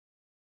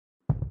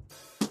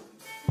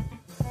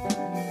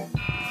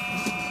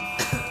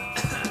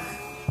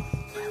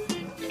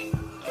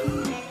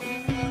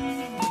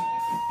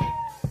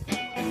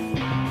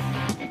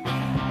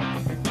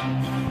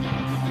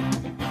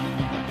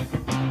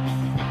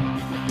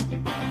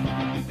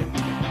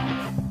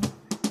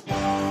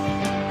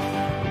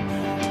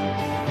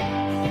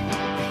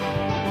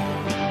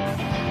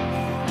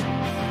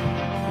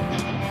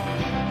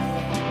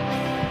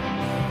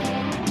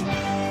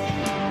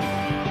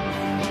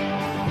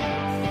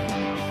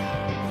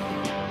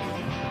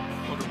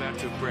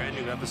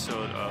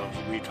episode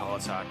of We Call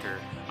It Soccer.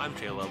 I'm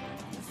Caleb,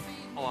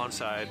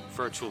 alongside,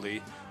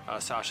 virtually,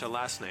 Sasha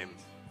last name.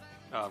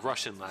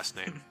 Russian last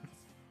name.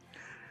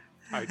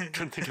 I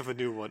couldn't think of a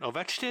new one.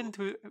 Ovechkin?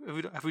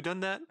 Have we done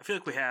that? I feel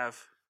like we have.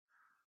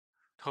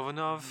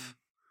 Tovanov?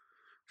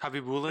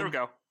 Khabibulin? There we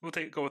go. We'll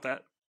go with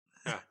that.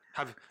 Yeah,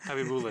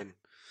 Khabibulin.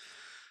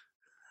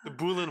 The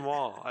Bulin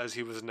Wall, as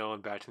he was known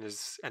back in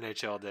his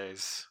NHL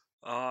days.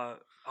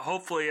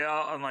 Hopefully,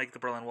 unlike the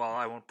Berlin Wall,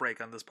 I won't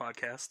break on this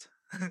podcast.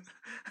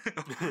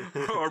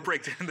 Or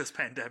break during this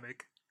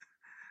pandemic.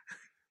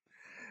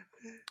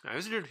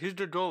 He's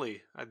their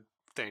goalie, I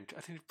think.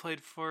 I think he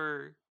played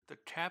for the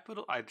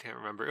Capital. I can't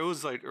remember. It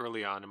was like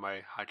early on in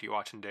my hockey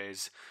watching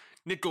days.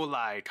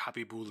 Nikolai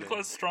Khabibulin.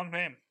 Nikolai's a strong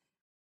name.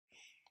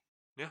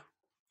 Yeah.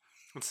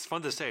 It's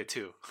fun to say,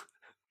 too.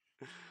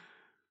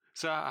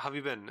 So, how have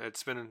you been?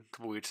 It's been a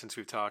couple weeks since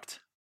we've talked.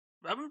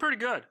 I've been pretty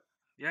good.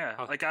 Yeah,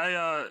 like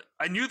I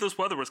knew this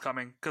weather was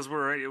coming because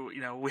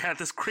we had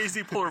this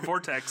crazy polar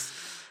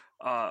vortex,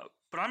 but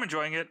I'm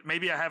enjoying it.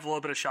 Maybe I have a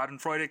little bit of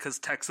Schadenfreude because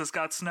Texas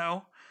got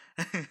snow.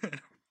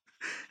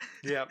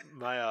 Yeah,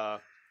 my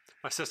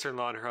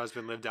sister-in-law and her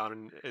husband live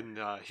down in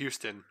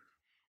Houston,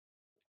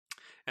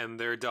 and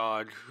their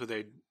dog, who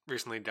they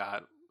recently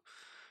got,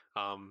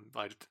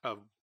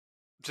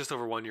 just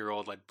over 1 year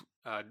old,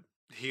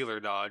 healer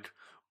dog,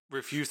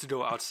 refused to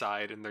go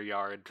outside in their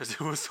yard because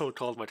it was so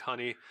cold. Like,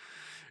 honey,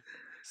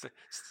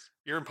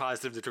 you're in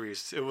positive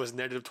degrees. It was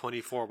negative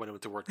 24 when I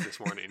went to work this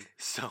morning.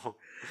 So,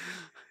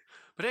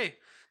 but hey,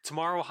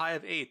 tomorrow high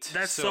of 8.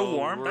 That's so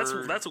warm.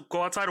 That's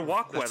go outside and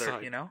walk weather.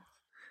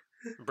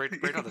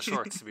 Break out the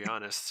shorts. To be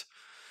honest,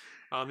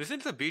 do you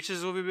think the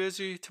beaches will be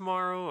busy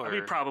tomorrow? Or, I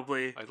mean,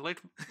 probably.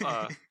 Lake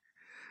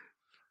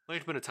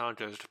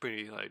Minnetonka is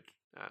pretty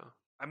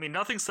I mean,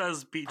 nothing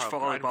says beach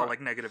volleyball like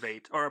negative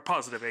 8 or a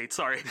positive 8.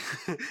 Sorry,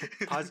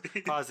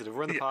 positive.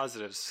 We're in the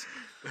positives.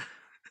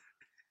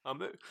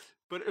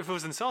 But if it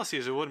was in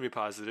Celsius, it wouldn't be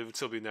positive. It'd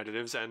still be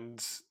negatives.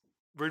 And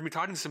we're going to be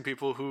talking to some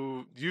people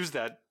who use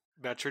that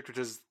metric, which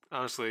is,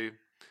 honestly,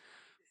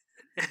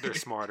 they're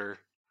smarter.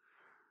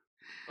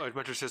 Like,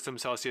 metric system,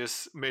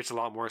 Celsius makes a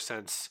lot more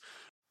sense.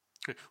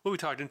 We'll be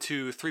talking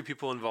to 3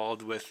 people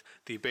involved with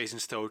the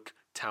Basingstoke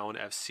Town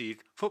FC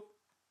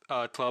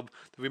club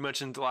that we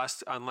mentioned the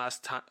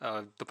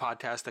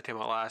podcast that came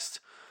out last.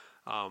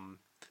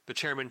 The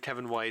chairman,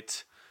 Kevin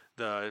White,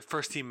 the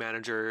first team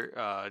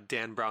manager,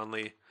 Dan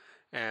Brownlee,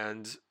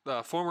 and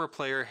the former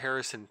player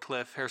Harrison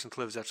Cliff. Harrison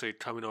Cliff is actually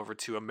coming over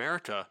to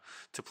America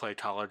to play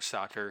college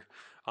soccer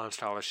on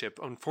scholarship.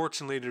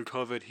 Unfortunately, due to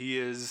COVID, he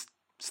is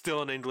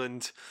still in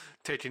England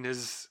taking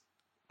his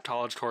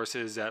college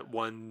courses at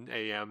 1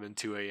 a.m. and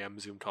 2 a.m.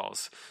 Zoom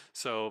calls.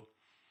 So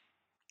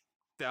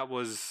that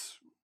was,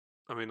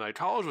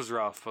 college was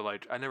rough,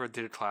 but I never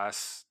did a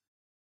class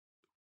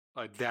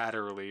that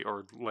early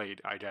or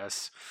late, I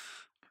guess.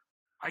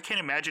 I can't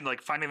imagine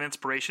finding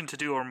inspiration to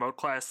do a remote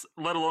class,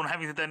 let alone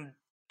having to then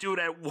do it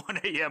at 1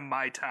 a.m.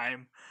 my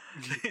time.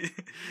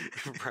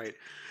 Right.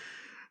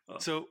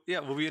 So yeah,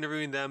 we'll be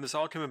interviewing them. This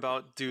all came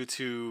about due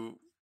to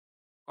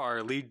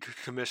our lead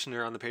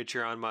commissioner on the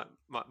Patreon,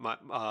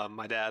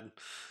 my dad,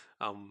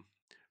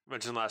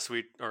 mentioned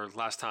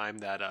last time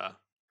that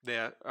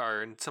they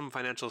are in some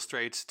financial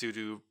straits due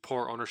to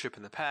poor ownership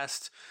in the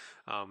past.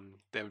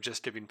 They have a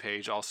Just Giving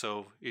page.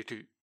 Also, if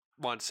you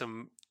want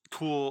some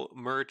cool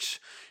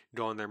merch,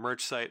 go on their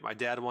merch site. My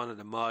dad wanted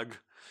a mug.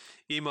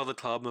 Emailed the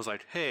club and was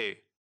like, "Hey,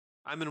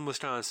 I'm in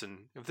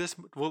Wisconsin.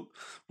 Will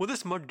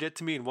this mug get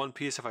to me in one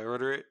piece if I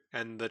order it?"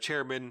 And the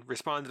chairman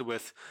responded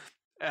with,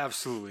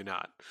 "Absolutely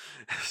not."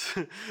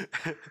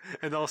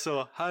 And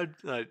also, how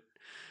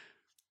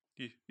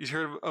you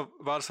heard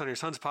about us on your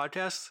son's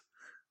podcast?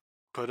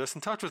 Put us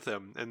in touch with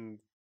them. And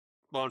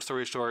long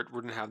story short,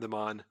 we're gonna have them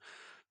on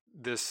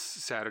this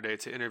Saturday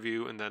to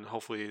interview, and then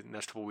hopefully in the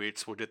next couple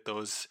weeks we'll get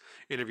those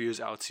interviews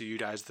out to you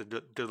guys,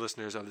 the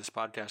listeners of this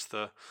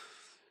podcast.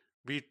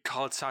 We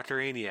call it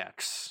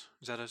Socceraniacs.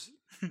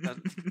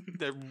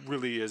 That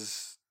really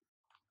is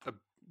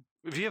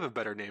if you have a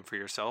better name for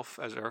yourself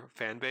as our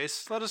fan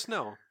base, let us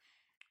know.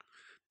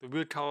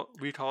 We call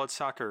it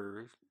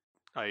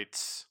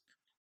Soccerites.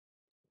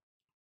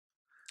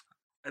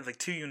 Like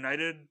 2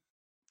 United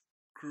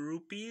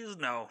groupies?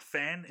 No,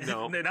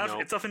 No.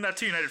 It's definitely not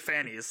 2 United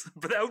fannies.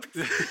 But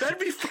that'd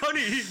be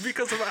funny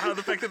because of how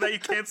the fact that you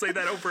can't say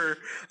that over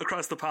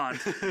across the pond.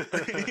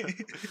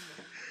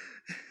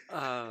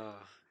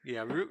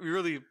 Yeah, we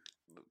really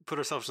put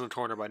ourselves in the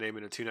corner by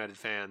naming it 2 United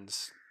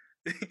Fans.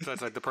 So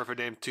that's the perfect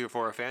name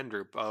for a fan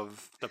group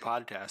of the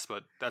podcast,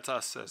 but that's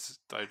us.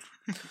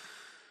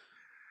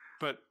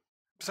 But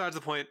besides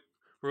the point,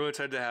 we're really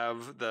excited to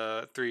have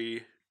the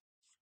 3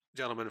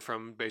 gentlemen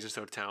from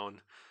Basingstoke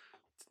Town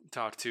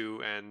talk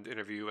to and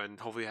interview and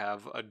hopefully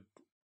have a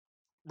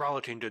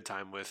rollicking good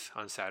time with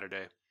on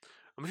Saturday.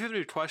 If you have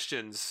any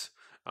questions,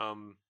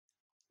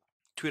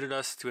 tweet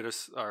us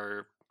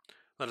or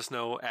let us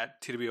know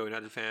at TWO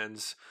United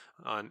Fans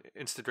on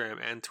Instagram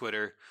and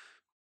Twitter.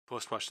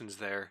 Post questions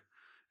there.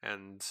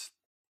 And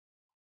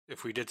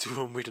if we did to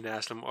him, we didn't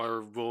ask them,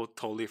 or we'll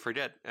totally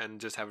forget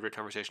and just have a great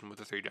conversation with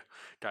the three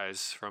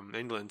guys from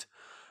England.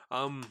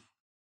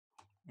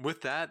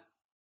 With that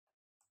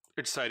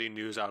exciting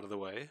news out of the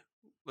way,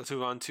 let's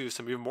move on to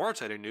some even more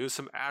exciting news.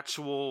 Some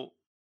actual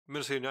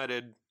Minnesota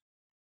United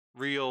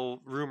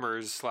real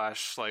rumors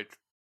 / like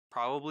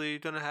probably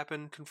gonna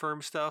happen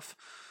confirmed stuff.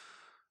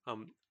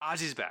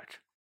 Ozzy's back.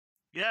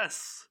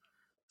 Yes.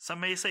 Some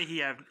may say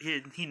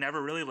he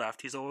never really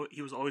left.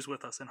 He was always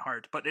with us in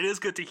heart. But it is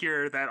good to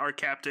hear that our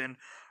captain,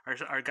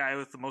 our guy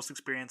with the most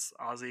experience,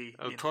 Ozzy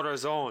El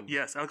Corazon.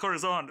 Yes, El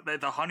Corazon,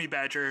 the honey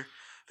badger,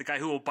 the guy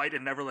who will bite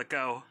and never let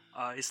go,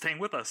 is staying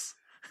with us.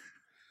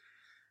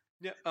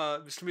 Yeah,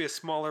 it's gonna be a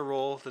smaller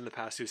role than the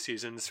past 2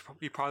 seasons.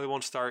 He probably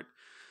won't start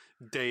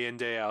day in,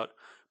 day out,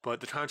 but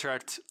the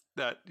contract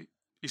that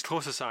he's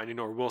close to signing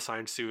or will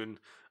sign soon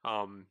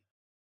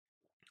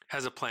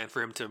has a plan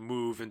for him to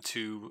move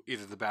into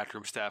either the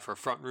backroom staff or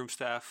front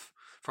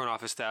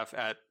office staff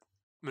at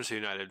Minnesota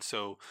United.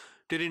 So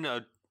getting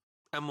a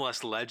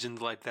MLS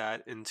legend like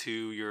that into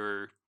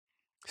your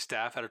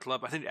staff at a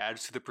club, I think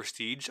adds to the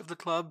prestige of the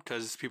club,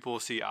 because people will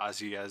see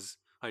Ozzy as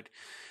like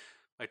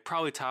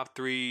probably top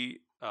 3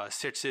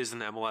 stitches in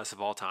the MLS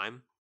of all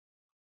time.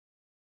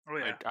 Oh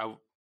yeah,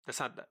 that's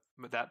not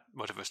that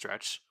much of a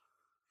stretch.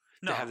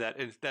 No. To have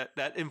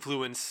that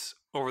influence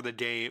over the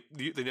game,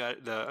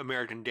 the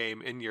American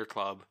game in your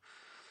club,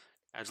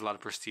 adds a lot of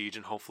prestige,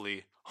 and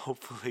hopefully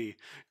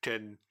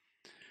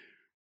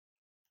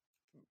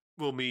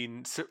will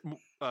mean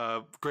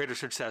greater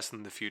success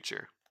in the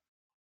future.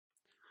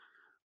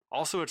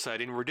 Also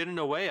exciting, we're getting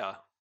a Weah,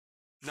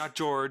 not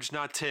George,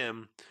 not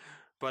Tim,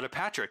 but a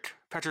Patrick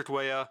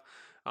Weah.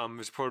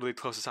 Is reportedly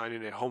close to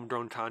signing a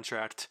homegrown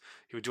contract.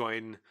 He would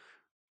join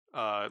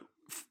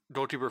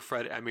goalkeeper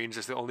Fred Emmings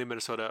as the only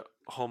Minnesota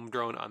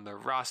homegrown on the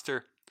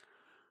roster.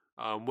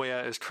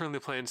 Weah is currently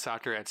playing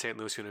soccer at St.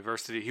 Louis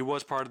University. He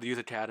was part of the youth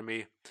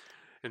academy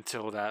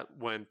until that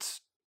went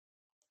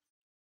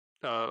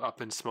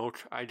up in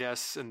smoke, I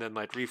guess, and then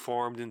like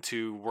reformed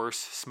into worse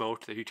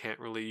smoke that you can't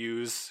really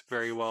use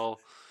very well.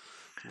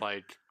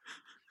 Like,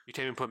 you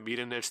can't even put meat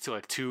in it. It's too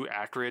too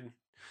acrid.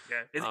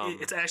 Yeah,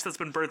 it's ash that's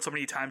been burned so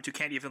many times you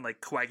can't even like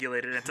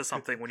coagulate it into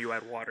something when you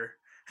add water.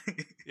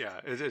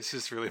 Yeah, it's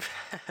just really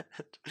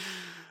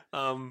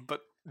bad.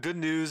 But good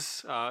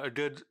news, a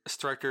good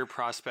striker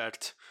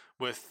prospect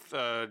with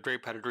a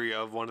great pedigree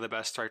of one of the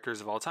best strikers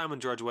of all time in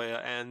George Weah,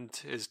 and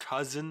his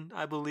cousin,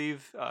 I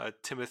believe,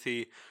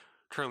 Timothy,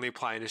 currently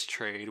applying his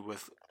trade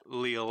with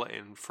Lille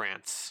in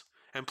France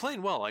and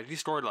playing well. Like, he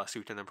scored last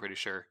weekend, I'm pretty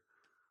sure.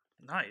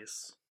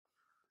 Nice.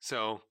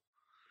 So,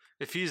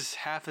 if he's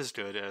half as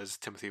good as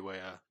Timothy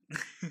Weah,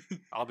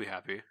 I'll be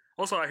happy.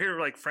 Also, I hear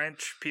like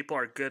French people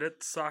are good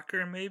at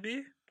soccer,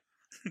 maybe.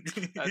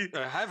 I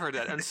have heard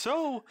that, and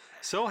so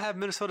have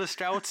Minnesota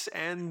scouts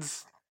and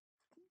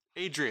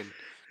Adrian.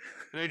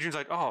 And Adrian's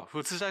like, "Oh,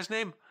 what's this guy's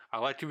name? I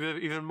like him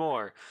even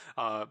more."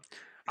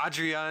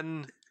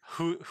 Adrian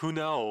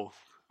Huneau.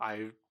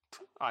 I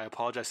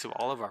apologize to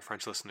all of our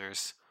French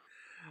listeners.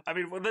 I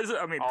mean,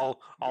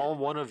 all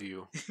one of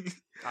you.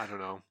 I don't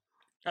know.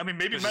 I mean,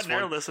 maybe Matt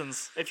Nair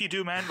listens. If you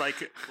do, man,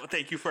 like,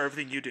 thank you for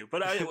everything you do.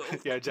 But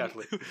yeah,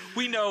 exactly.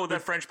 We know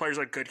that French players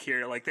are good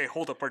here. Like, they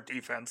hold up our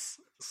defense.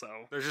 So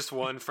there's just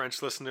one French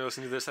listener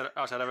listening to this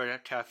outside of a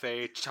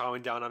cafe,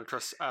 chowing down on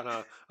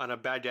a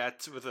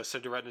baguette with a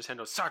cigarette in his hand.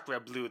 Sacre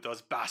bleu,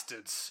 those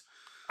bastards!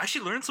 I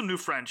actually learned some new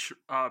French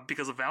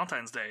because of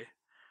Valentine's Day.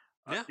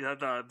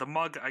 Yeah. The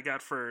mug I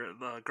got for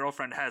the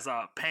girlfriend has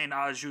pain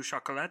au jus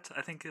chocolat,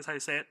 I think is how you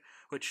say it,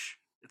 which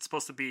it's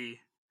supposed to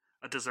be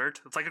a dessert.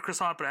 It's like a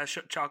croissant, but it has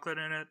chocolate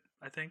in it,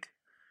 I think.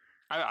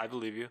 I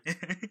believe you.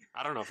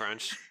 I don't know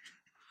French.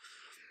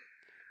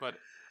 But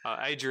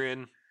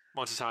Adrian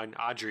wants to sign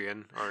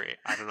Adrian, or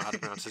I don't know how to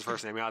pronounce his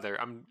first name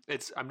either. I'm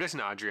guessing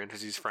Adrian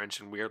because he's French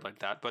and weird like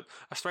that. But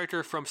a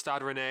striker from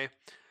Stade Rennais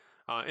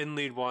in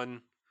League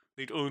One.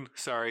 They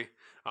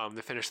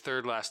finished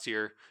third last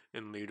year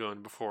in League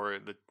One before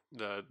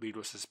the league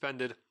was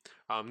suspended.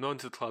 Known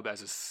to the club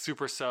as a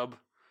super sub.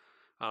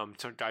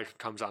 Some guy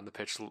comes on the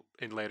pitch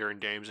later in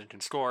games and can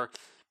score.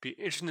 Be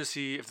interesting to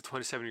see if the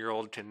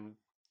 27-year-old can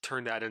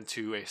turn that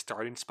into a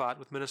starting spot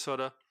with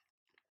Minnesota.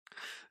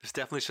 This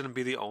definitely shouldn't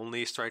be the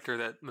only striker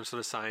that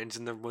Minnesota signs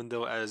in the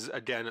window, as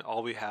again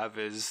all we have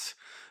is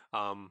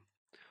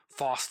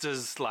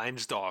Foster's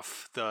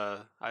Leinsdorf.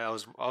 I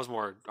was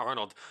more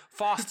Arnold.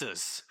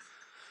 Foster's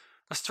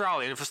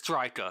Australian for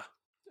striker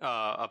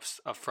up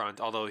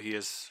front, although he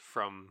is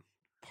from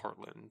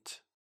Portland.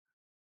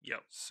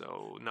 Yep.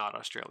 So not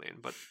Australian,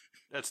 but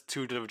that's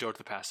too good of a joke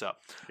to pass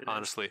up,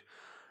 honestly.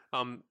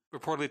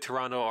 Reportedly,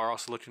 Toronto are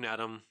also looking at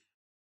him.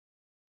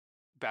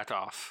 Back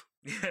off.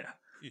 Yeah.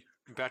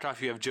 Back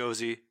off. You have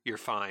Josie. You're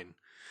fine.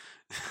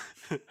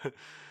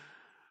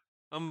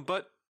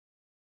 But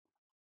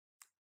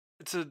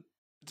it's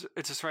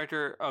a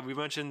striker. We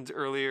mentioned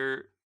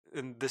earlier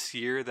in this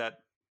year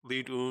that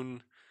Ligue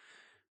 1,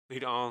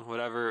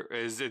 whatever,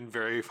 is in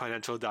very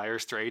financial dire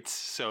straits.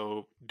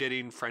 So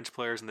getting French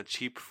players in the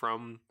cheap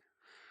from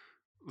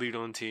Ligue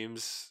 1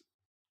 teams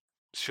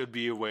should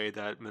be a way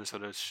that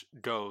Minnesota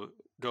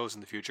goes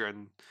in the future.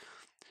 And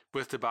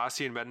with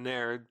Dibassy and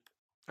Metanire,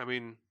 I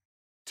mean,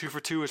 2 for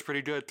 2 is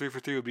pretty good. 3 for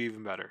 3 would be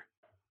even better.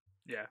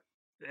 Yeah.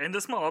 And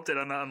a small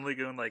update on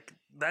Ligoon, like,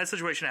 that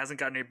situation hasn't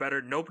gotten any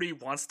better. Nobody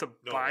wants to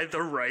buy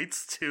the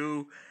rights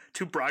to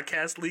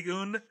broadcast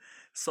Ligoon,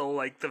 so,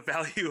 like, the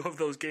value of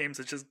those games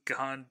has just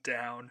gone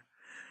down.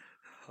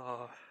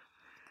 Yeah,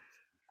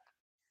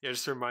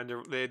 just a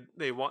reminder,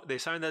 they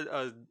signed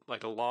a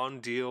long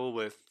deal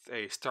with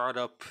a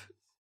startup,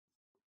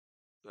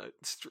 I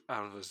don't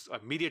know, it was a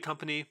media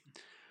company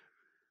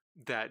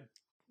that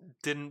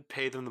didn't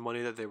pay them the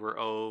money that they were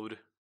owed,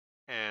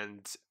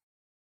 and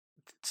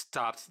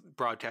stopped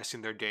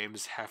broadcasting their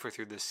games halfway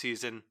through this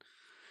season,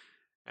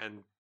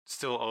 and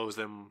still owes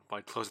them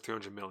like close to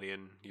 300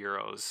 million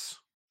euros.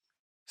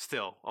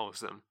 Still owes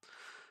them.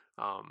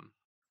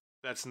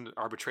 That's an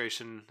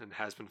arbitration and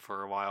has been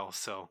for a while.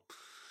 So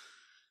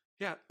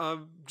yeah,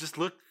 just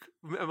look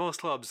MLS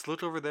clubs.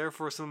 Look over there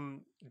for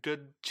some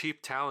good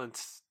cheap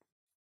talents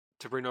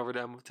to bring over to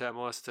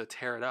MLS to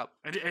tear it up.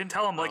 And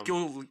tell them like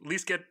you'll at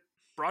least get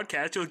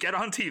broadcast. You'll get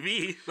on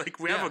TV. Like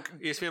we have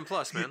ESPN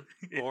Plus, man.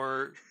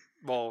 Or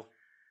well,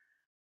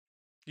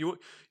 you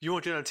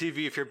won't get on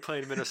TV if you're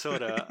playing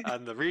Minnesota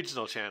on the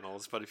regional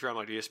channels, but if you're on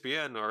like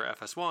ESPN or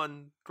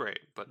FS1, great.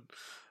 But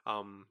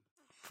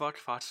fuck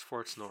Fox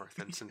Sports North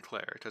and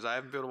Sinclair, because I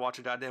haven't been able to watch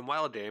a goddamn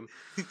Wild game.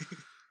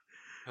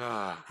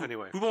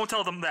 Anyway, we won't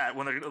tell them that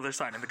when they're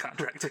signing the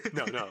contract.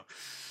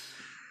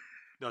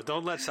 No,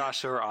 don't let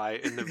Sasha or I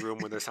in the room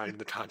when they're signing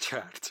the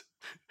contract.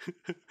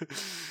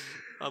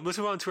 Let's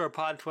move on to our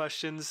pod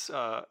questions.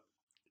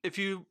 If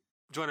you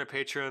join our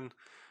Patreon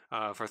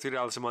for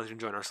 $3 a month, you can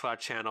join our Slack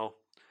channel.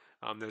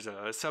 There's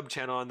a sub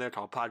channel on there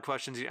called Pod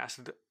Questions. You ask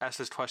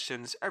us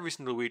questions every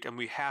single week, and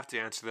we have to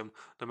answer them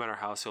no matter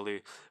how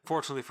silly.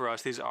 Fortunately for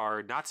us, these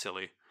are not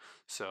silly,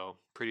 so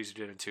pretty easy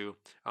to get into.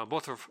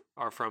 Both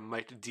are from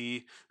Mike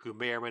D, who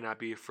may or may not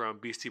be from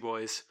Beastie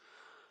Boys.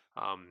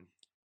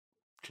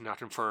 Cannot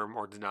confirm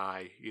or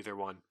deny either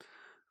one.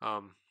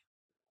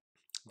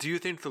 Do you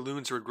think the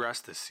Loons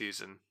regress this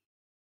season?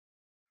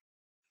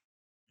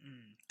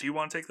 Do you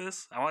want to take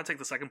this? I want to take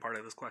the second part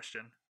of this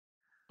question.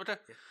 Okay.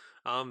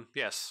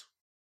 Yes.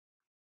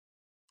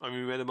 I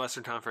mean, we made the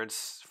Western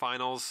Conference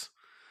Finals.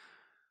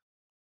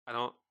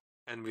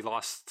 And we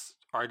lost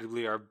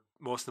arguably our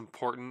most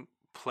important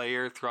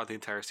player throughout the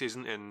entire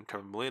season in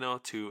Kevin Molino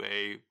to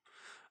a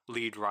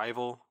lead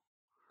rival.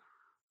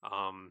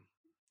 You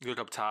look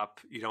up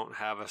top, you don't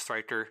have a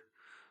striker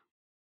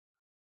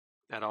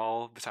at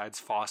all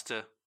besides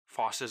Fosta's.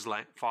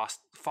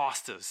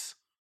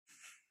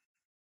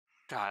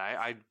 God,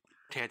 I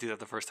can't do that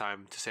the first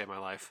time to save my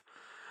life.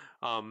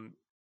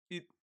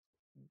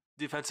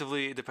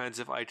 Defensively, it depends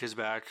if Ike is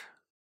back.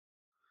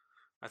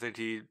 I think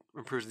he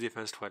improves the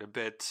defense quite a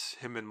bit.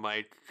 Him and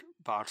Mike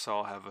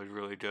Boxall have a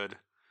really good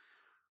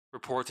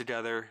rapport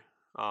together.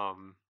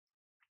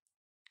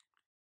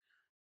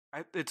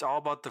 It's all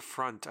about the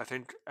front. I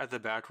think at the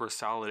back we're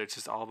solid. It's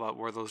just all about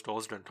where those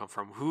goals are going to come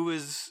from. Who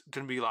is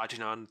going to be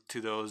latching on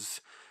to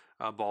those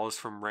balls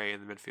from Ray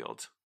in the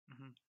midfield?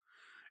 Mm-hmm.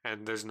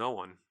 And there's no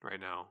one right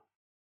now,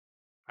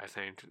 I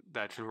think,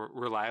 that can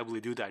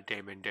reliably do that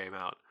game in, game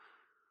out.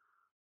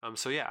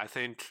 So yeah, I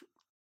think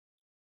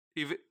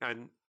even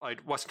and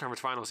like Western Conference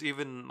Finals,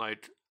 even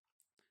like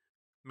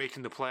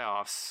making the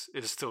playoffs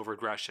is still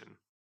regression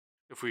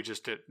if we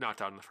just get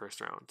knocked out in the first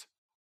round.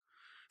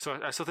 So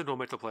I still think we'll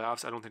make the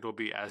playoffs. I don't think we'll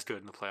be as good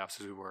in the playoffs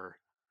as we were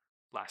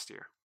last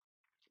year.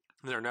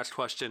 And then our next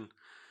question: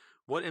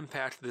 what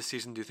impact this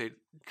season do you think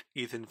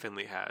Ethan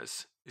Finlay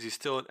has? Is he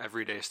still an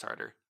everyday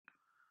starter?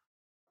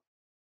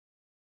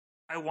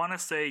 I want to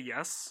say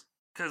yes.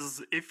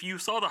 Because if you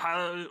saw the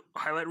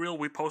highlight reel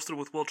we posted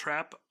with Will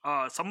Trapp,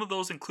 some of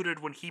those included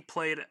when he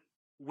played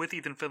with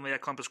Ethan Finlay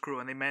at Columbus Crew,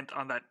 and they meant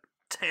on that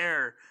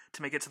tear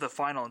to make it to the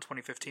final in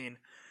 2015.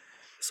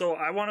 So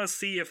I want to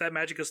see if that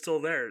magic is still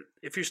there.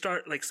 If you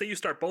start, like, say you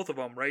start both of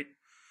them, right?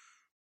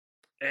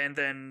 And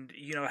then,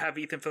 have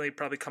Ethan Finlay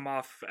probably come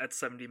off at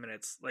 70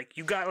 minutes. Like,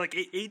 you got, like,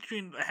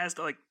 Adrian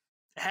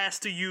has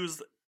to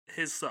use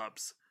his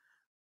subs.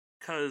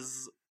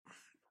 Because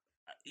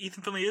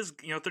Ethan Finlay is,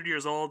 30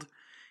 years old.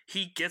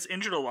 He gets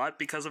injured a lot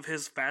because of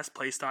his fast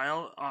play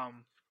style.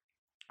 And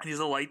he's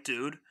a light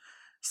dude.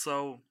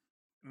 So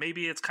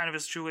maybe it's kind of a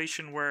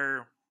situation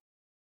where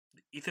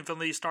Ethan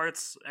Finlay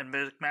starts and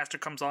McMaster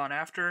comes on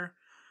after.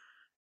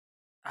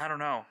 I don't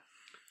know.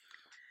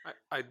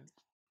 I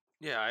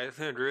think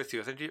I agree with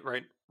you. I think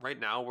right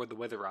now, where the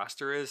way the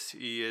roster is,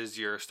 he is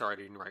your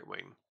starting right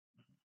wing.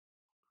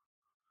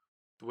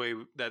 The way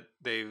that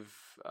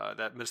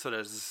that Minnesota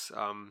has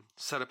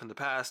set up in the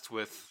past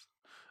with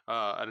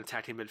an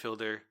attacking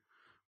midfielder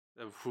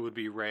who would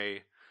be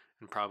Ray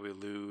and probably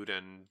Lod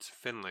and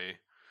Finlay,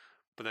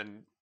 but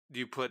then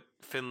you put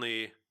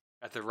Finlay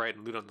at the right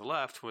and Lod on the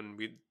left when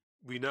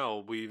we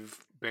know we've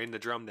banged the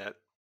drum that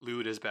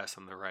Lod is best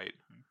on the right,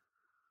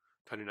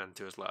 cutting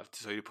onto his left.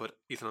 So you put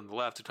Ethan on the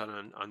left to cut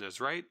on his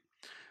right.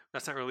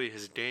 That's not really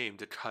his game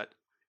to cut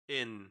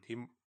in.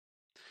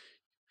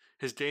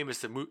 his game is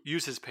to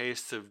use his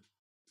pace to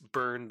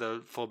burn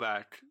the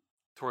fullback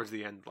towards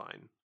the end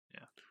line.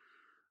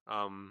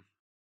 Yeah.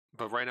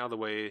 But right now, the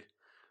way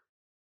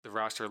the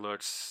roster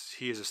looks,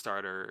 he is a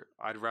starter.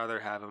 I'd rather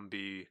have him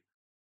be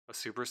a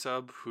super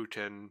sub who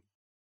can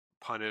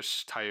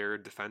punish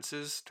tired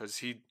defenses, because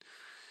he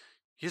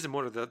has a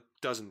motor that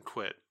doesn't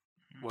quit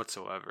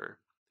whatsoever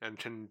and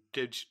can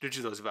ditch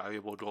those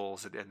valuable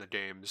goals at the end of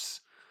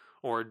games,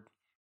 or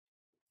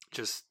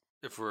just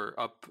if we're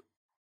up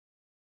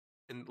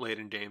in late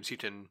in games, he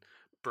can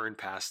burn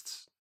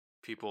past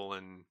people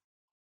and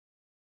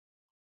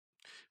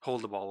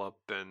hold the ball up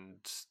and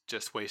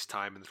just waste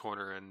time in the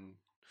corner. And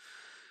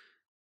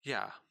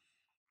yeah,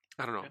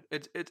 I don't know.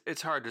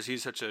 It's hard because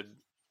he's such a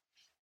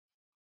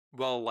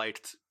well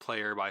liked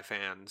player by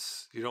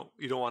fans. You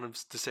don't want him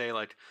to say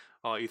like,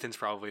 "Oh, Ethan's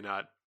probably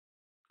not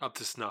up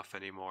to snuff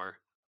anymore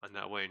on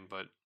that wing,"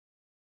 but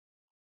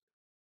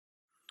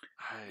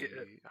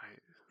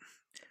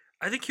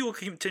I think he will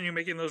continue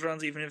making those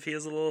runs even if he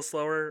is a little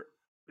slower.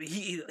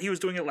 He was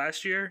doing it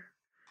last year,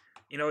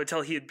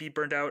 until he'd be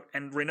burned out,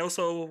 and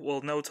Reynoso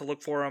will know to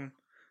look for him.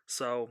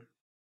 So,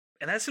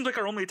 and that seems like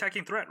our only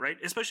attacking threat, right?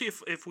 Especially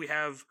if we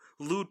have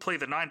Lod play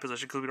the 9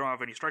 position, because we don't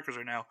have any strikers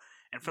right now,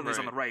 and Finley's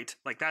on the right.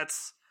 Like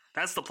that's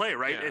the play,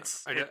 right?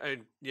 Yeah,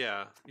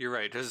 yeah, you're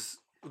right. Because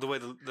the way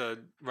the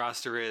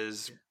roster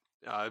is,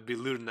 it'd be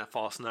Lod in that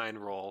false 9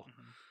 role,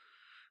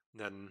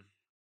 then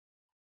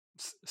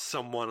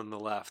someone on the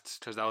left,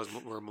 because that was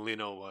where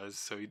Molino was.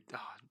 So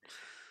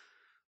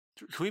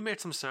can we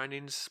make some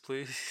signings,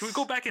 please? Can we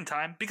go back in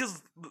time?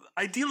 Because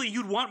ideally,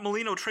 you'd want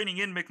Molino training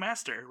in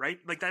McMaster, right?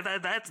 Like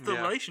that's the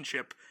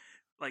relationship.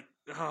 Like,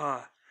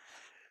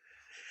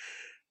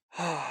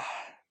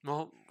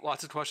 well,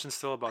 lots of questions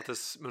still about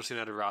this Minnesota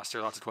United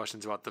roster. Lots of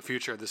questions about the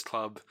future of this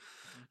club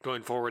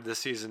going forward this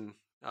season.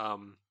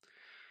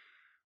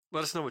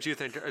 Let us know what you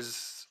think.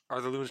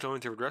 Are the Loons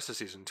going to regress this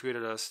season? Tweet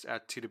at us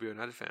at TW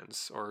United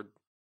Fans, or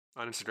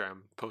on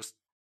Instagram.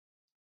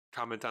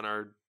 Comment on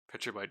our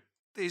picture by,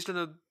 he's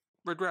going to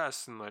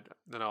regress, and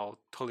then I'll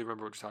totally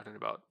remember what you're talking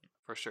about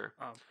for sure.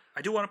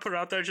 I do want to put it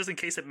out there just in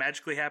case it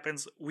magically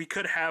happens. We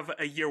could have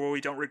a year where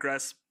we don't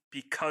regress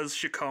because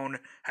Chacon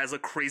has a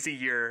crazy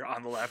year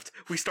on the left.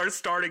 We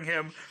starting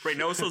him.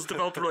 Reynoso's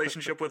developed a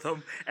relationship with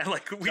him, and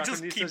we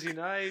just keep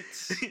unite.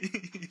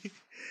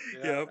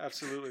 Yeah,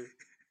 absolutely.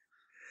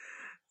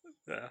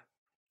 Yeah.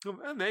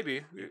 Well,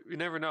 maybe. You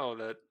never know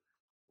that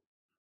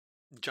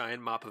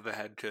giant mop of a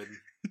head could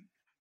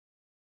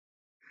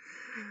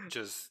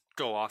just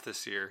go off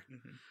this year.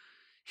 Mm-hmm.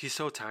 He's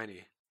so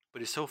tiny,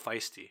 but he's so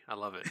feisty. I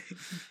love it.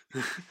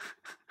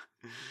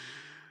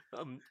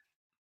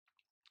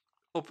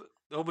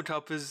 Open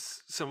Cup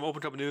is some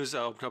Open Cup news.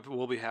 Open Cup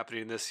will be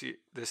happening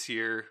this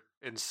year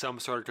in some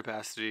sort of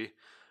capacity.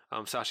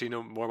 Sasha, you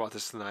know more about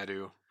this than I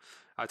do.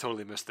 I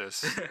totally missed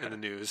this in the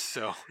news.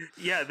 So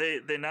yeah, they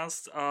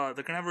announced they're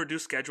gonna have a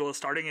reduced schedule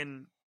starting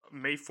in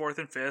May 4th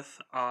and 5th,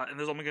 and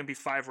there's only gonna be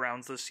 5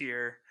 rounds this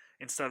year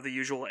instead of the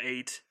usual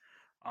 8,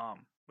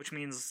 which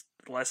means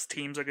less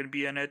teams are gonna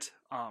be in it.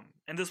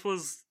 And this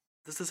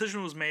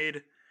decision was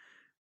made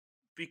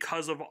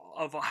because of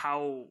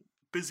how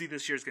busy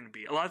this year is going to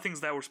be. A lot of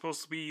things that were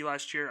supposed to be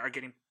last year are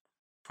getting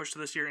pushed to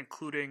this year,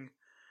 including,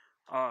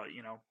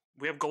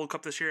 we have Gold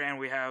Cup this year and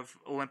we have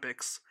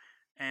Olympics,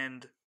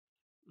 and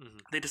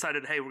they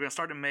decided, hey, we're going to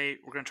start in May.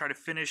 We're going to try to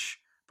finish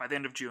by the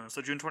end of June.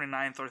 So June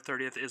 29th or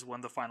 30th is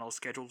when the final is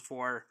scheduled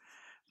for.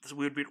 So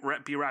we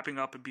would be wrapping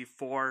up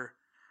before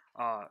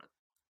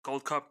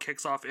Gold Cup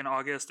kicks off in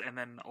August, and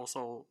then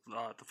also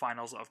the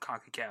finals of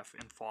CONCACAF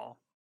in fall.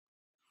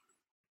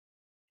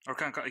 Or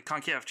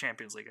CONCACAF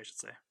Champions League, I should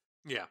say.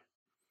 Yeah.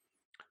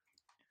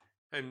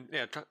 And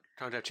yeah,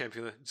 CONCACAF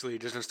Champions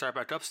League is going to start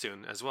back up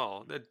soon as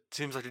well. It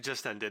seems like it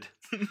just ended.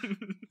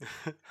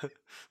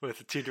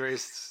 With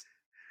Tigres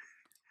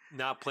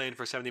not playing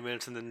for 70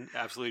 minutes and then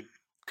absolutely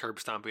curb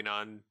stomping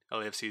on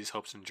LAFC's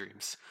hopes and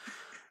dreams.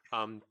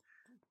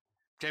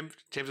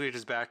 Champions League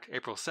is back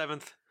April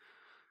 7th.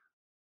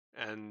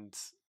 And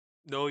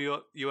no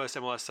U.S.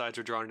 MLS sides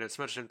are drawn against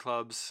Mexican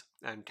clubs,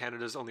 and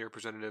Canada's only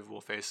representative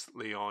will face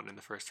Lyon in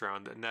the first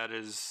round, and that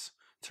is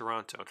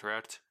Toronto,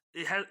 correct?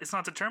 It's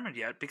not determined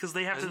yet because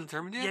they have to.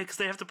 Determined yet? Yeah, because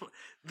they have to.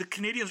 The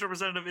Canadians'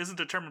 representative isn't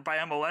determined by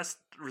MLS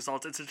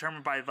results; it's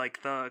determined by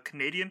the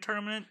Canadian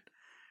tournament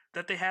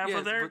that they have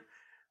over there.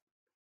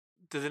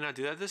 Did they not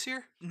do that this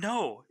year?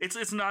 No,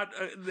 it's not.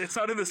 It's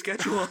not in the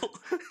schedule.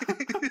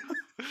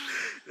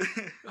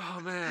 Oh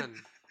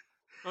man.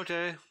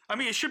 Okay. I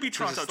mean, it should be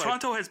Toronto.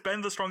 Toronto has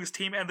been the strongest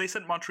team, and they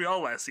sent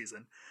Montreal last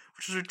season,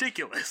 which is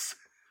ridiculous.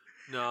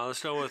 No,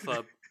 let's go with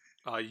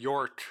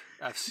York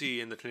FC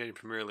in the Canadian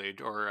Premier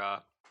League,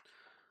 or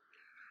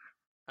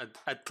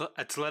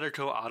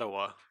Atletico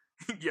Ottawa.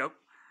 Yep,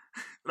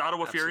 the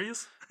Ottawa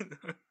Furies.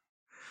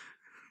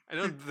 I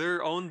know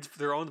they're owned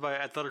by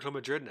Atletico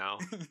Madrid now,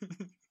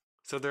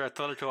 so they're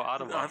Atletico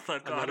Ottawa.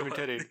 I'm not even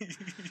kidding.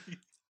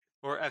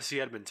 Or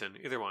FC Edmonton,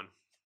 either one.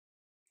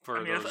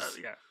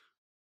 Yeah.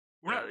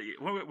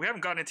 We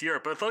haven't gotten into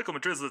Europe, but Atletico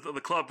Madrid is the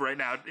club right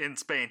now in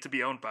Spain to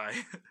be owned by.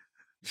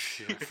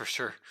 Yeah, for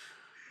sure.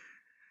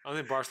 I don't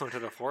think Barcelona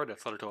can afford to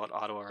flutter to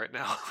Ottawa right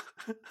now.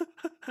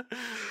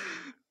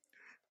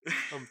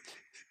 um,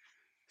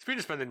 Speaking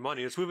of spending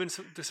money, let's move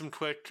into some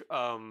quick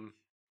MLS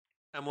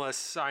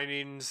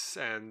signings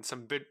and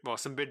some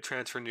big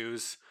transfer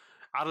news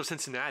out of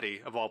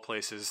Cincinnati, of all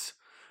places.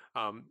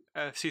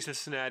 FC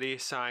Cincinnati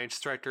signed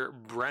striker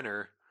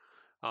Brenner,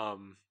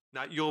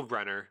 not Yul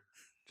Brenner,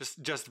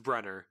 just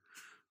Brenner,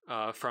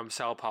 from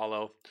Sao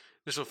Paulo.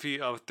 Initial fee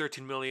of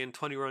 13 million,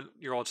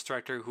 21-year-old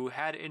striker who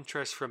had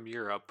interest from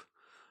Europe.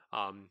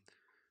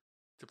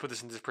 To put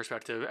this into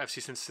perspective,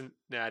 FC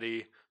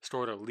Cincinnati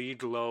scored a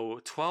league low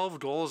 12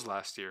 goals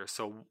last year,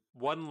 so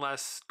one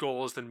less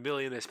goals than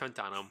million they spent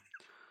on him.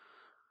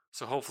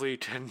 So hopefully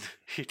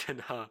he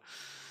can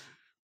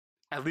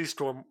at least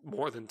score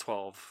more than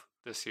 12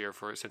 this year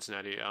for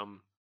Cincinnati.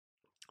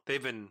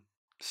 They've been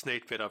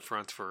snake bit up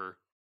front for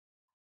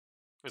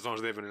as long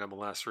as they've been in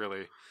MLS,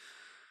 really.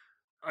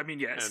 I mean,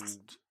 yes. And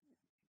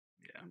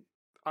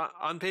yeah,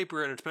 on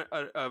paper, an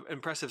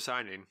impressive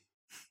signing,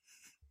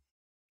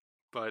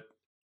 but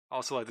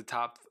also like the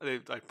top,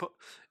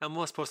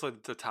 MLS posted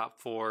like the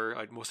top 4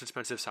 like most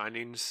expensive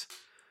signings,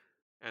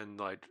 and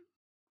like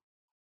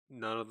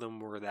none of them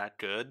were that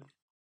good.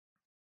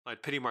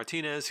 Like Pity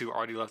Martinez, who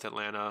already left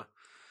Atlanta,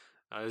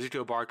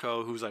 Ezequiel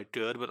Barco, who's like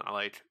good but not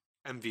like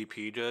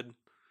MVP good,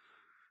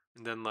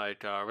 and then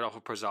like Rodolfo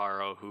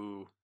Pizarro,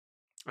 who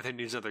I think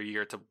needs another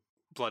year to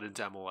blood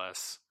into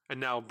MLS, and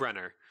now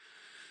Brenner.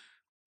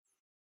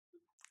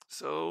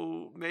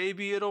 So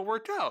maybe it'll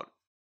work out.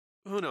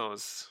 Who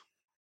knows?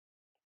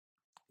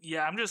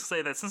 Yeah, I'm just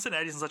saying that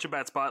Cincinnati's in such a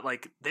bad spot.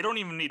 Like, they don't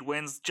even need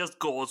wins; just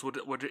goals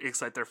would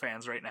excite their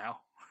fans right now.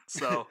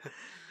 So,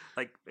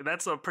 like,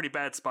 that's a pretty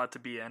bad spot to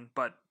be in.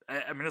 But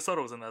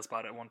Minnesota was in that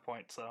spot at one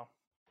point. So,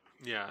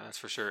 yeah, that's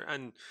for sure.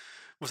 And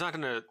what's not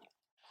going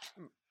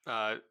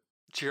to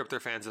cheer up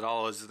their fans at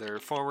all is their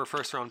former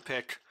first-round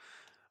pick,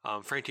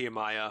 Frankie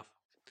Amaya,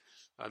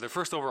 their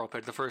first overall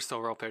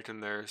pick in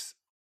their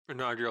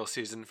inaugural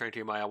season.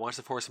 Frankie Amaya wants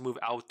to force a move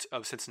out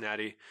of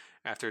Cincinnati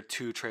after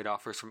 2 trade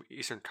offers from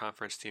Eastern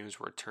Conference teams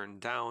were turned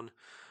down.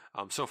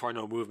 So far,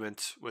 no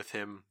movement with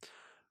him,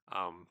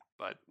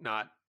 but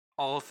not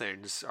all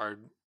things are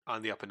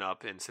on the up and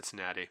up in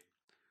Cincinnati.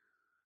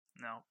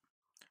 No.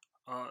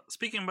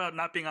 Speaking about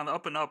not being on the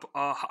up and up,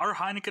 our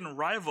Heineken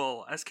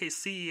rival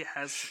SKC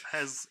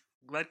has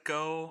let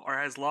go or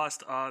has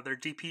lost their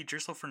DP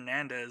Jerso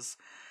Fernandez.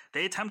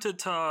 They attempted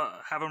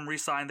to have him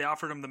re-sign. They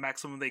offered him the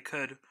maximum they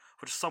could,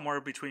 which is somewhere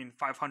between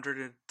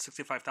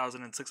 $565,000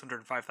 and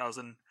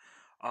 $605,000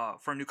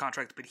 for a new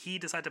contract. But he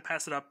decided to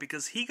pass it up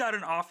because he got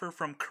an offer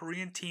from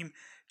Korean team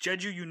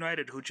Jeju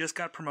United, who just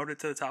got promoted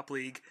to the top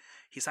league.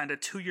 He signed a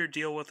 2-year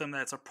deal with them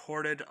that's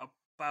reported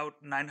about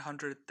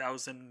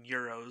 900,000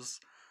 euros.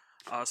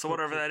 So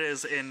whatever that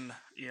is in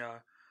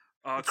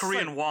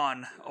Korean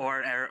won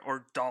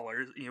or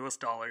dollars, US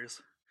dollars.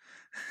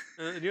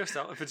 US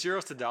dollars. If it's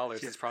euros to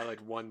dollars, it's probably like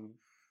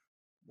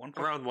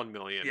around 1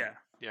 million.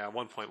 Yeah,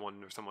 1.1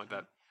 or something like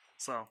that.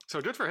 So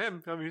good for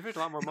him. I mean, he made a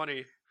lot more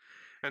money,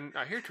 and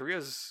I hear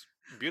Korea's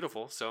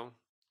beautiful. So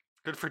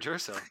good for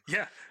Jerso.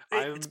 Yeah,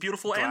 it's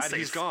beautiful and safe. Glad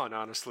he's gone.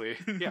 Honestly,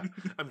 yeah,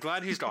 I'm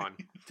glad he's gone.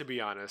 To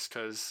be honest,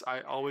 because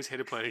I always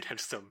hated playing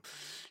against him.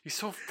 He's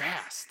so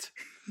fast.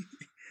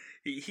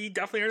 He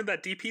definitely earned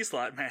that DP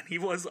slot, man. He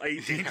was a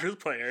dangerous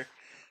player.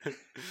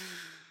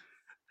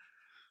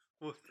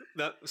 Well,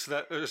 is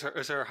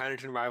our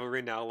Heineken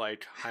rivalry now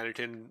like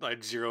Heineken like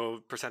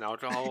 0%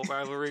 alcohol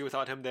rivalry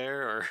without him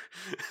there, or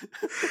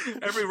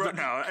every run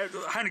now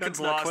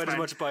Heineken's not lost quite man. as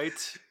much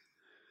bite.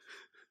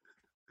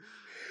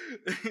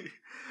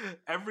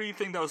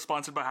 Everything that was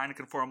sponsored by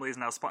Heineken formerly is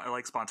now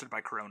sponsored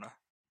by Corona.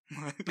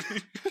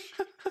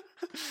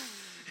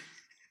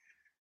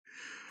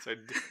 So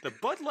the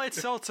Bud Light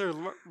Seltzer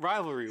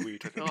rivalry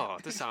week. Oh,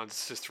 this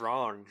sounds just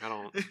wrong. I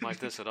don't like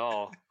this at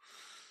all.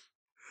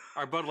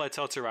 Our Bud Light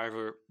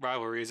Seltzer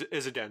rivalry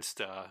is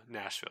against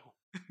Nashville,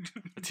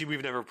 a team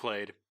we've never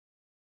played.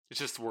 It's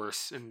just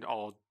worse in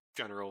all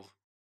general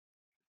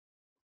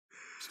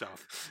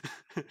stuff.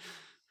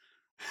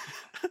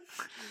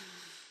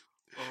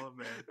 Oh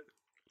man,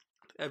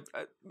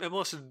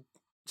 MLS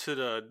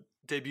should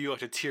debut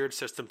like a tiered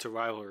system to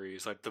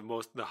rivalries. Like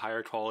the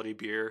higher quality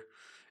beer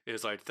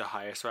is like the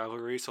highest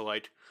rivalry. So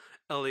like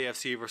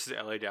LAFC versus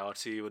LA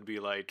Galaxy would be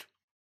like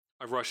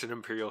a Russian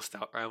Imperial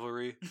Stout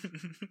rivalry.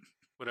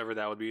 Whatever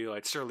that would be,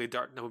 like Surly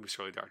Dark. That would be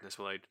Surly Darkness,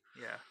 but like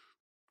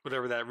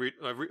whatever that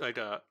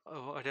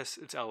I guess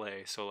it's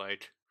LA. So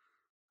like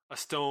a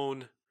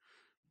Stone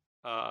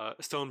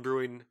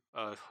Brewing.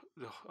 They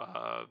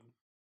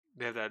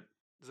have that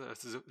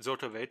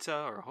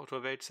Zotovetsa or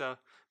Hotovetsa,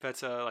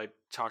 like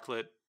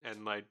chocolate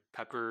and like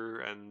pepper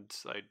and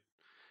like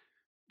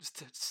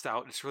just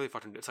stout. It's really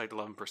fucking. It's like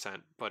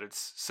 11%, but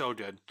it's so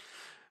good.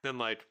 Then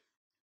like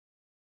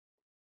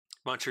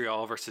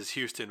Montreal versus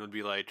Houston would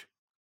be like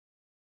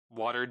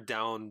watered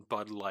down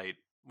Bud Light,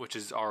 which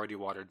is already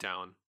watered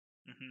down.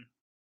 Mm-hmm.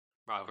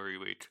 Rivalry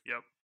week.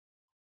 Yep.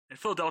 And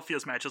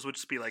Philadelphia's matches would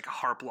just be like a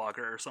Harp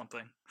Lager or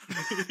something.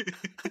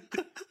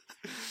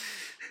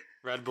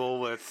 Red Bull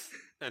with,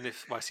 and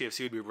if my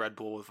CFC would be Red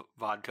Bull with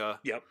vodka.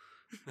 Yep.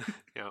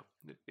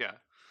 Yeah.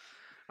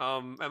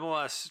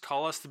 MLS,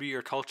 call us to be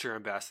your culture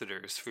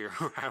ambassadors for your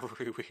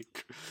rivalry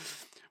week.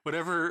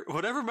 Whatever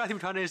Matthew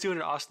McConaughey is doing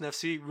at Austin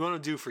FC, we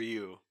want to do for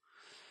you.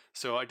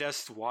 So I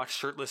guess watch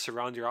shirtless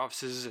around your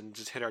offices and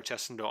just hit our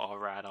chest and go, all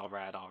right.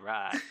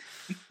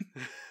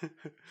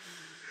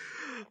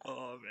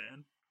 Oh,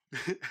 man.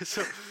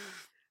 So,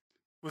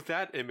 with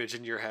that image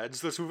in your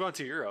heads, let's move on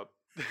to Europe.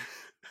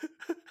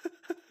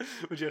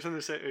 Would you have something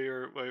to say?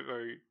 Or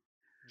do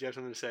you have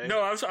something to say? No,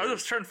 I was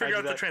trying to figure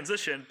out the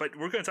transition, but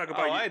we're going to talk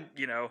about, I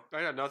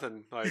got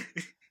nothing. Like,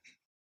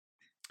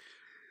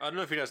 I don't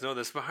know if you guys know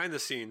this. Behind the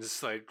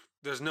scenes, like,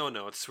 there's no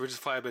notes. We're just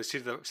flying by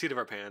the seat of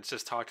our pants,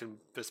 just talking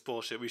this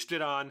bullshit. We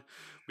stood on,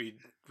 we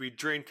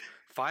drink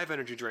 5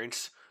 energy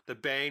drinks, the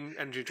Bang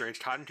energy drinks,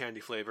 cotton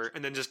candy flavor,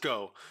 and then just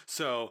go.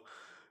 So,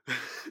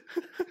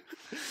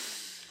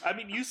 I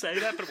mean, you say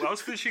that, but I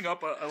was finishing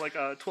up a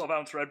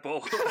 12-ounce Red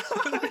Bull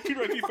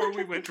right before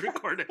we went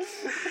recording.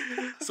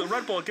 So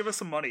Red Bull, give us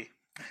some money.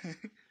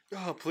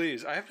 Oh,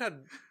 please. I haven't had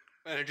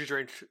energy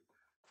drink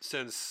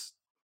since...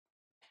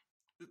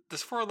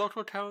 Does Four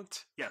Loko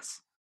count?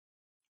 Yes.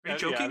 Are you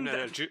joking?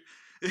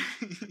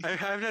 I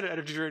haven't had an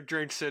energy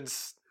drink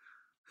since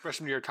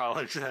freshman year of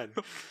college then.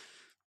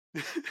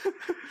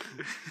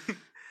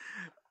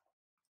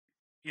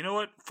 You know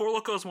what? Four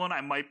Loko is one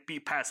I might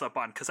pass up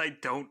on because I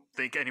don't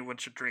think anyone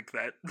should drink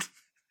that.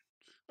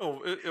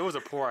 Oh, it was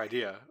a poor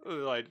idea.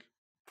 Like,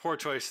 poor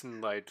choice,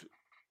 and like,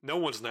 no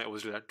one's night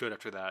was good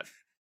after that.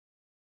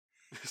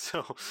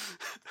 So,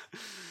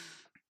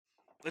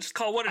 let's just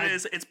call it what it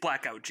is. It's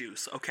blackout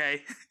juice,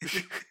 okay?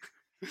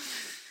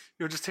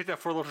 You'll just take that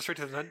Four Loko straight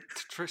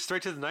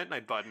to the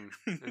night button,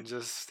 and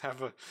just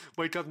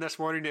wake up next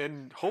morning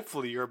and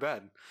hopefully your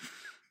bed.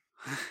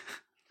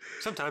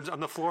 Sometimes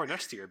on the floor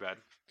next to your bed.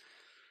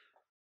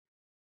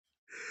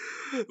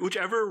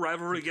 Whichever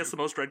rivalry gets the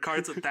most red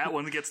cards, that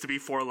one gets to be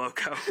Four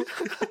Loko.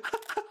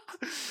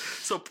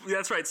 So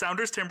that's right,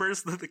 Sounders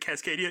Timbers, the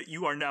Cascadia,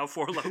 you are now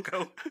Four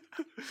Loko.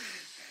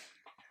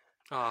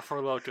 Four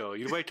Loko.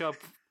 You wake up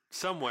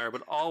somewhere,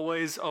 but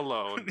always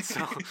alone.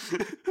 So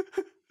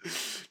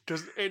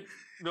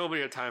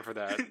nobody had time for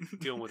that.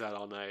 Dealing with that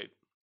all night.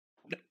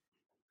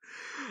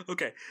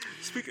 Okay,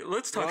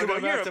 let's talk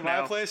about Europe to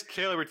now. My place,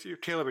 Caleb,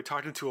 we're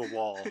talking to a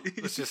wall.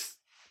 Let's just,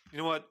 you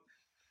know what?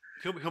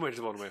 He'll make it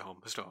on the way home.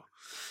 Let's go.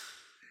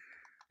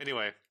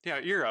 Anyway, yeah,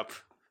 Europe.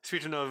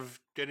 Speaking of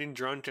getting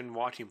drunk and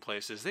watching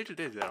places, they did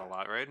that a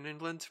lot, right? In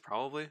England,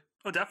 probably.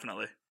 Oh,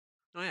 definitely.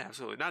 Oh yeah,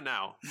 absolutely. Not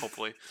now,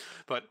 hopefully,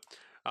 but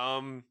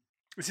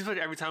it seems like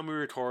every time we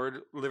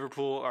record,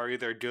 Liverpool are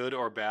either good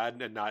or bad,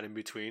 and not in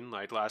between.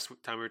 Like last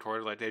time we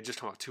recorded, like they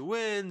just come off 2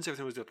 wins,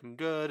 everything was looking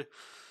good,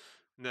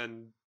 and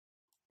then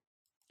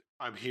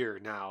I'm here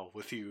now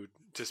with you,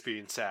 just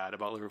being sad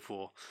about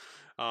Liverpool.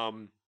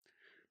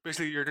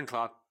 Basically, Jurgen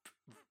Klopp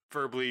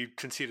verbally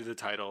conceded the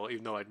title,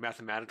 even though like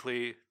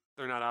mathematically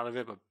they're not out of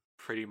it, but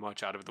pretty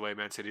much out of it the way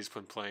Man City's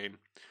been playing.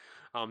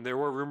 There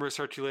were rumors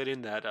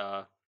circulating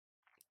that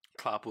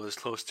Klopp was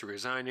close to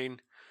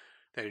resigning,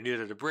 that he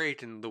needed a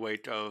break in the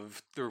wake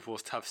of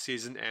Liverpool's tough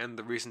season and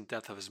the recent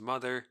death of his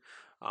mother.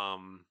 A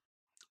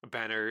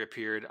banner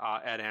appeared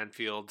at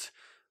Anfield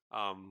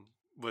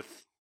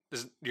with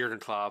Jurgen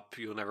Klopp,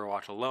 "You'll never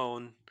walk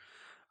alone."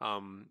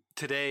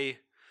 Today,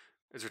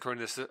 as we're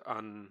recording this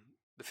on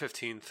the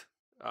 15th,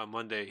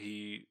 Monday,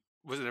 he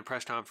was in a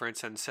press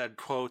conference and said,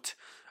 quote,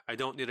 "I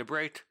don't need a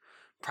break.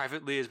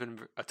 Privately, it's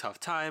been a tough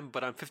time,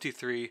 but I'm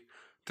 53,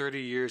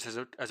 30 years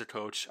as a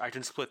coach. I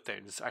can split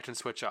things. I can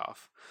switch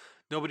off.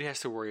 Nobody has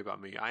to worry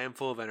about me. I am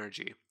full of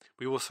energy.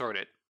 We will sort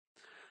it.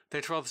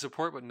 Thanks for all the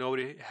support, but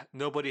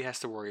nobody has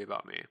to worry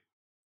about me."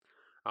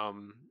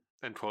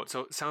 End quote.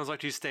 So it sounds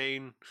like he's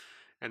staying,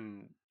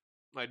 and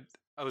like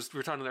we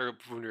were talking earlier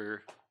when we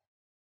were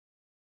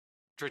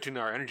drinking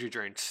our energy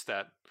drinks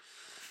that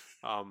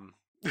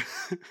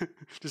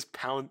just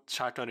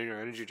shotgunning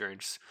our energy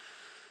drinks,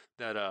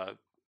 that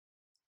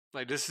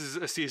like this is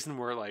a season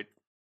where like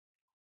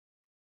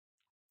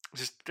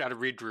just gotta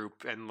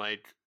regroup and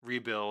like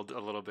rebuild a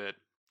little bit.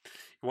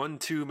 Won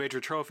 2 major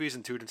trophies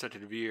in 2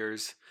 consecutive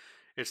years.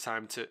 It's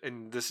time to,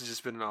 and this has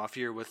just been an off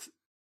year with,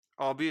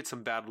 albeit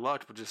some bad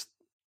luck, but just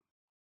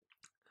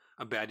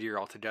a bad year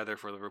altogether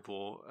for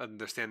Liverpool and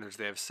the standards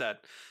they have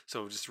set.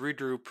 So just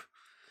regroup,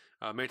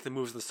 make the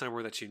moves in the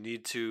summer that you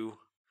need to,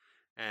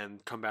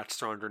 and come back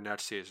stronger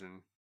next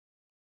season.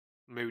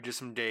 Maybe just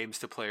some games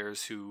to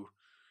players who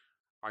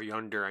are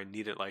younger. I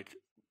need it, like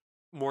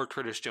more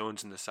Curtis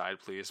Jones in the side,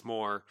 please.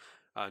 More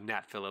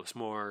Nat Phillips,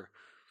 more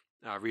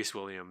Reece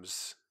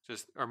Williams,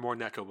 or more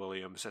Neto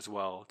Williams as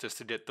well, just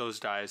to get those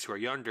guys who are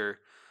younger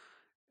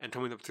and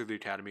coming up through the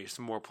academy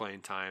some more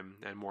playing time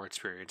and more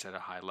experience at a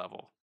high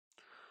level.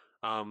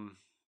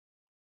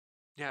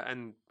 Yeah,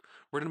 and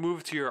we're going to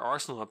move to your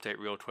Arsenal update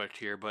real quick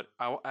here, but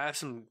I have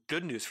some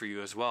good news for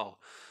you as well.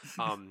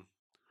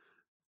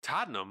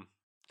 Tottenham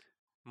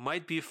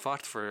might be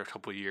fucked for a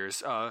couple of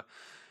years.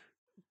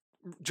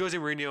 Jose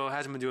Mourinho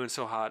hasn't been doing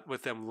so hot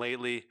with them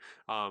lately.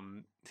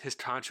 His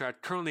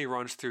contract currently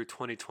runs through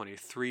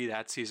 2023,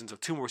 that season, so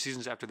 2 more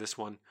seasons after this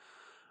one.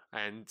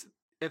 And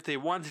if they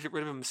wanted to get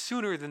rid of him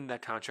sooner than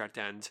that contract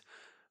ends,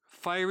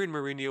 firing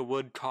Mourinho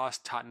would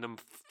cost Tottenham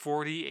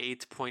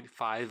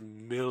 $48.5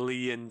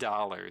 million.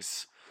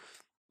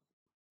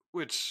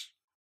 Which,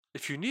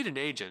 if you need an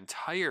agent,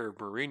 hire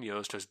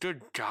Mourinho's just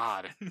good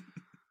God.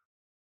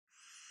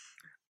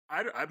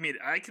 I mean,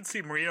 I can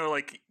see Mourinho,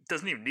 like,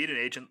 doesn't even need an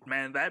agent,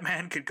 man. That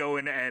man could go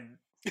in and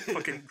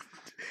fucking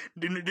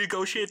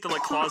negotiate the,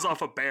 like, claws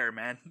off a bear,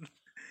 man.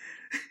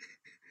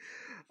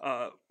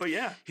 But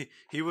yeah.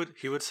 He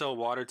would sell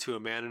water to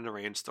a man in a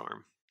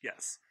rainstorm.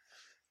 Yes.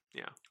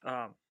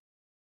 Yeah.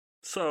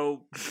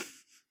 So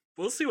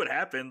we'll see what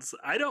happens.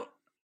 I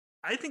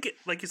think,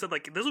 like you said,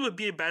 like, this would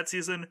be a bad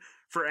season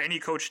for any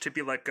coach to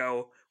be let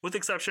go, with the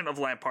exception of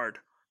Lampard,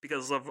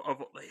 because of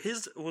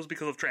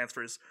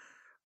transfers.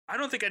 I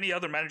don't think any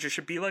other manager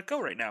should be let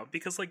go right now,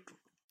 because, like,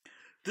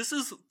 this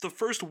is the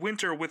first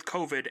winter with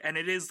COVID, and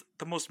it is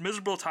the most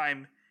miserable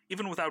time,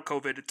 even without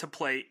COVID, to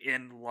play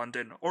in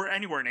London or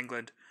anywhere in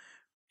England.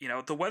 You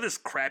know, the weather's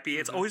crappy.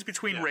 It's always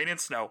between rain and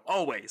snow.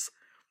 Always.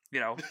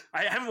 You know,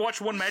 I haven't watched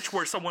one match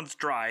where someone's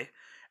dry.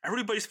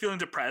 Everybody's feeling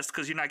depressed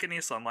because you're not getting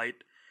any sunlight.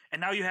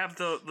 And now you have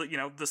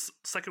the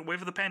second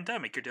wave of the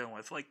pandemic you're dealing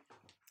with. Like,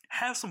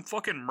 have some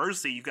fucking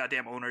mercy, you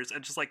goddamn owners,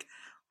 and just, like,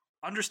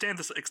 understand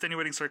the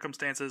extenuating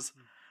circumstances.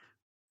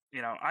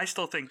 You know, I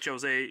still think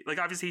Jose, like,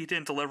 obviously he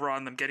didn't deliver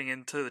on them getting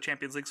into the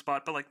Champions League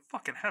spot, but, like,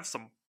 fucking have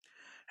some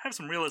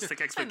realistic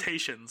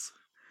expectations.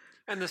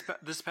 And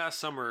this past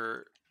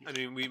summer, I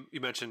mean, you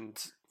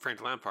mentioned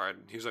Frank Lampard.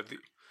 He was like,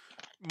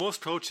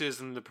 most coaches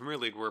in the Premier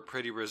League were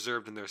pretty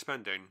reserved in their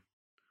spending.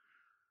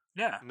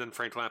 Yeah. And then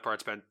Frank Lampard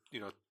spent,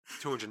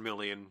 £200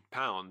 million,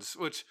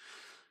 which,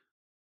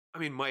 I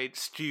mean, might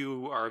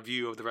skew our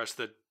view of the rest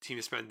of the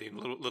team spending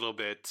a little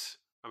bit.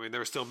 I mean,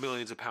 there are still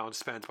millions of pounds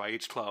spent by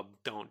each club,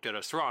 don't get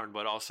us wrong,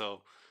 but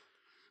also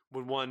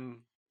when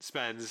one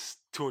spends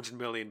 £200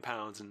 million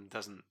and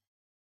doesn't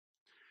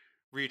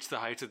reach the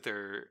heights that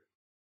they're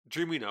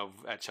dreaming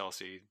of at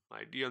Chelsea,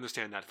 like, you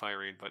understand that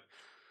firing, but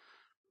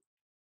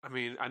I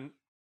mean, I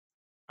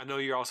know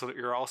you're also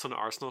an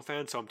Arsenal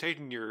fan, so I'm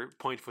taking your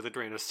point with a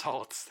grain of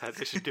salt that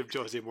they should give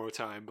Jose more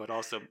time, but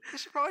also they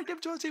should probably give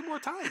Jose more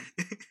time.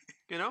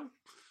 You know?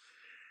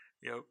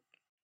 Yep.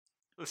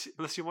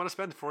 Unless you want to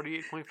spend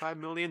 $48.5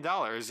 million,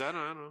 I don't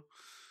know.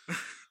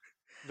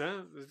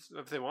 Then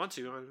if they want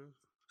to,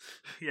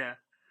 yeah.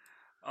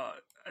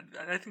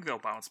 I think they'll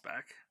bounce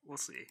back. We'll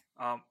see.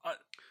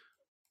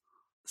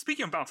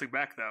 Speaking of bouncing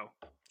back, though,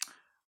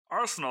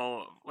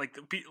 Arsenal, like,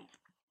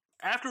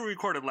 after we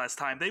recorded last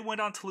time, they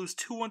went on to lose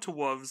 2-1 to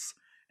Wolves,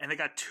 and they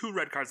got 2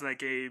 red cards in that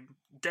game.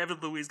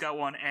 David Luiz got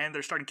 1, and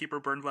their starting keeper,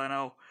 Bernd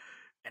Leno.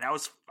 And I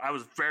was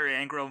very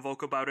angry and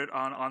vocal about it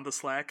on the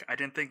Slack. I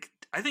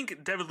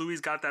think David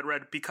Luiz got that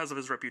red because of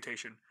his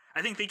reputation.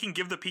 I think they can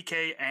give the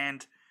PK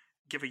and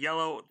give a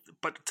yellow,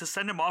 but to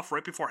send him off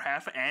right before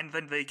half and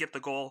then they get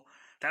the goal,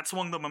 that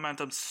swung the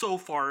momentum so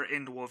far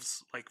in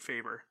Wolves'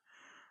 favor.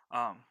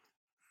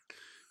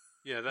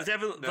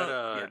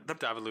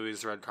 David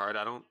Luiz red card,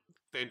 I don't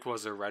think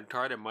was a red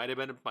card. It might have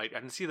been. I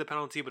didn't see the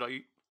penalty, but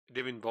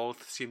giving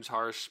both seems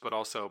harsh. But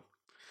also,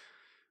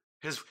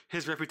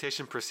 his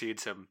reputation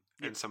precedes him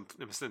in some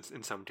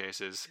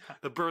cases. Yeah.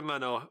 The Bernd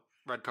Leno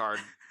red card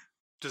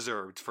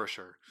deserved for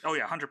sure. Oh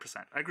yeah,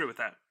 100%. I agree with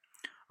that.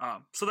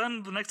 So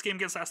then the next game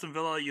against Aston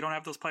Villa, you don't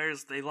have those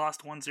players. They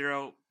lost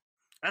 1-0.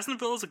 Aston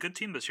Villa is a good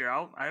team this year.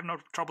 I have no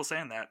trouble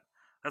saying that.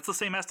 That's the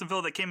same Aston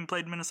Villa that came and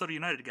played Minnesota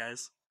United,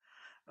 guys.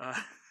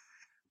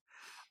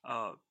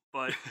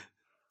 But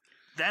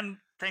then,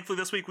 thankfully,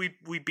 this week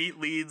we beat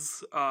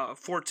Leeds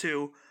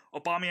 4-2.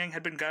 Aubameyang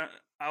had been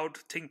out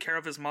taking care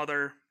of his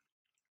mother,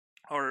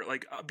 or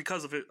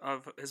because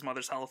of his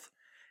mother's health,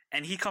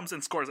 and he comes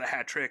and scores a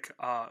hat trick.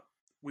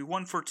 We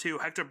won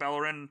 4-2. Hector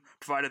Bellerin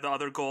provided the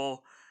other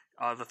goal,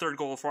 the third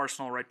goal for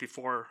Arsenal right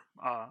before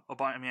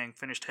Aubameyang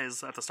finished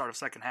his at the start of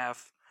second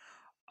half.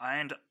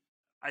 And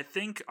I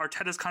think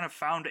Arteta's kind of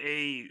found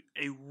a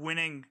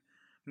winning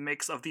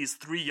mix of these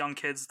 3 young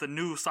kids. The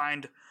new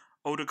signed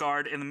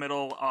Odegaard in the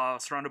middle,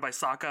 surrounded by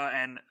Saka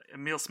and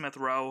Emile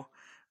Smith-Rowe.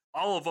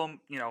 All of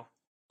them,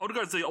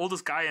 Odegaard's the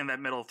oldest guy in that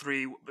middle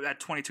 3 at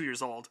 22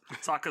 years old.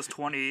 Saka's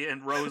 20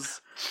 and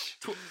Rose...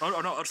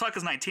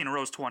 Saka's 19 and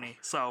Rose 20.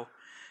 So,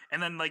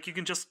 and then you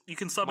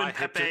can sub in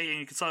Pepe and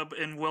you can sub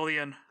in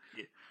Willian.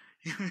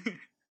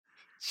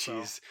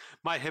 Jeez,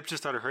 my hip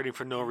just started hurting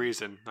for no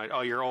reason.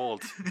 Oh, you're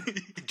old.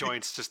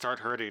 Joints just start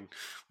hurting.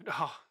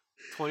 Oh,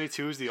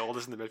 22 is the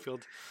oldest in the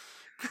midfield.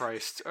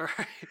 Christ. All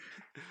right.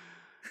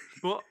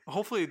 Well,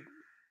 hopefully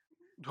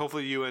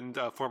you and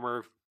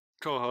former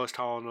co-host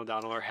Colin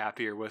O'Donnell are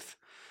happier with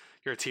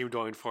your team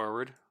going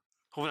forward.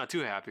 Hopefully not too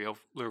happy. Hope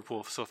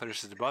Liverpool still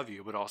finishes above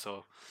you, but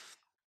also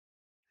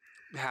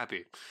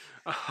happy.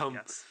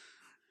 Yes.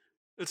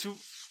 Let's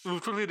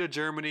move quickly to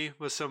Germany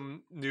with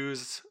some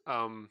news.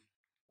 I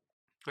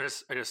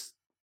guess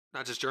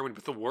not just Germany,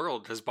 but the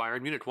world, as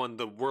Bayern Munich won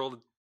the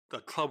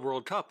Club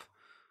World Cup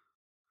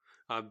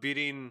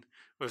beating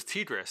was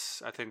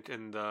Tigres, I think,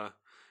 in the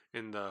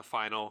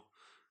final.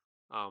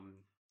 I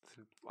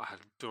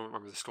don't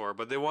remember the score,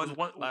 but they won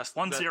last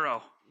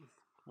 1-0.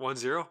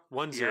 1-0?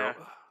 1-0. Yeah.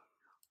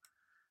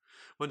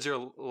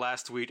 1-0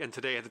 last week, and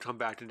today had to come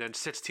back and then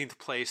 16th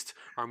placed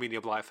Arminia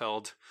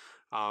Bielefeld.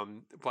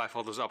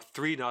 Bielefeld was up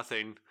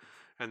 3-0,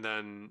 and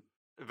then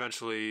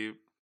eventually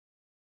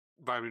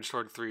Bayern Munich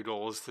scored 3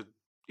 goals to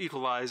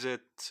equalize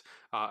it.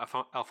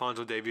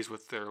 Alphonso Davies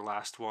with their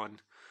last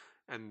one.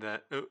 And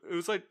that it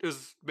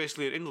was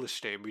basically an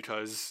English game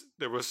because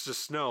there was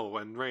just snow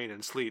and rain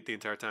and sleet the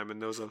entire time,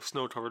 and there was a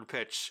snow-covered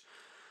pitch.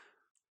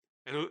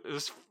 And it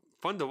was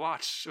fun to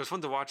watch. It was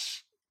fun to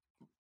watch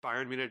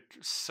Bayern Munich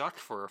suck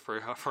for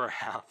a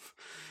half.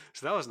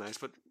 So that was nice,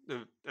 but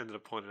it ended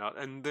up pulling it out.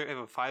 And they have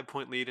a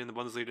 5-point lead in the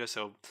Bundesliga,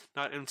 so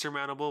not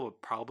insurmountable,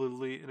 but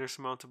probably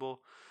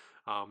insurmountable.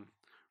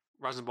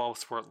 Rasenball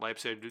Sport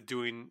Leipzig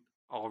doing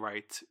all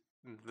right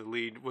in the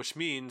lead, which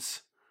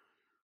means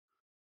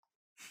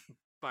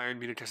Bayern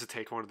Munich has to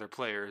take one of their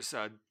players.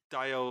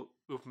 Dio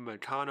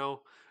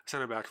Upamecano,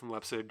 center back from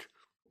Leipzig,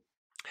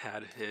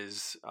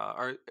 is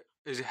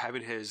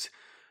having his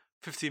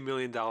 $50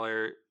 million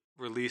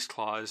release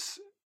clause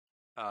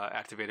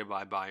activated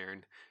by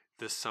Bayern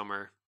this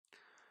summer.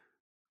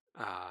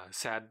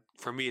 Sad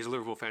for me as a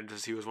Liverpool fan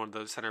because he was one of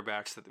the center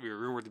backs that we were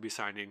rumored to be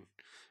signing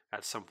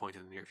at some point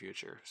in the near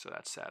future. So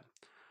that's sad.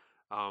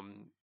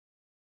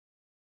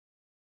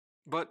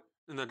 But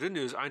in the good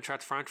news,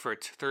 Eintracht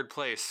Frankfurt, 3rd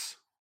place.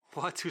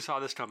 What? Who saw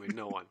this coming?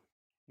 No one.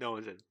 No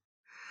one did.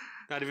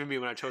 Not even me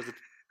when I chose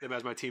them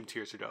as my team 2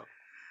 years ago.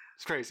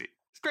 It's crazy.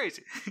 It's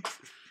crazy.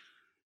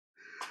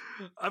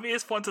 I mean,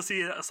 it's fun to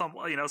see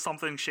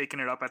something shaking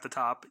it up at the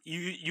top.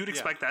 You'd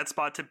expect that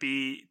spot to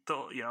be the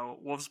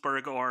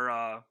Wolfsburg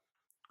or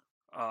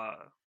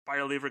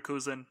Bayer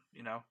Leverkusen,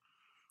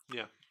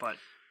 Yeah. But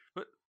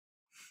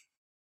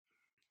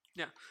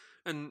yeah,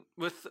 and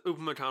with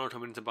Upamecano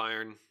coming into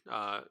Bayern,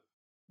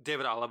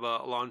 David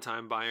Alaba, a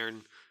longtime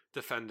Bayern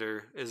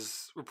defender,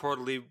 has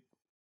reportedly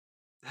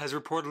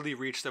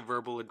reached a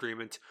verbal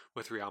agreement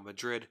with Real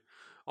Madrid.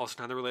 Also,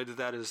 kind of related to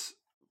that is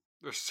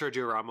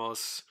Sergio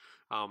Ramos,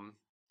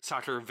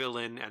 soccer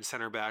villain and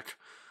center back,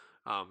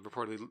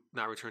 reportedly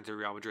not returned to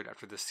Real Madrid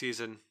after this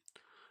season.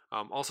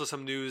 Also,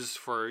 some news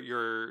for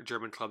your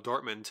German club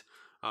Dortmund.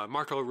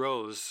 Marco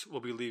Rose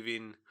will be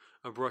leaving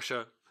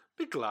Borussia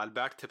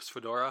Gladbach, tips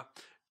Fedora,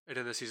 and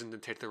in the season to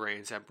take the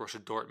reins at Borussia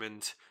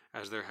Dortmund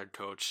as their head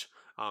coach.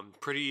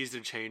 Pretty easy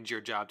to change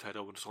your job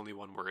title when it's only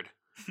one word.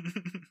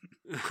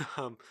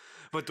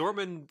 But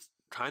Dortmund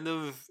kind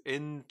of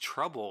in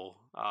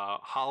trouble.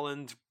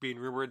 Haaland being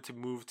rumored to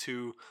move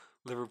to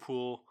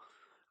Liverpool.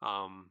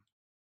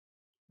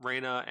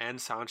 Reina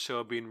and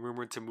Sancho being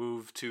rumored to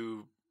move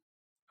to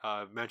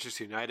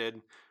Manchester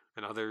United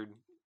and other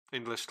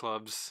English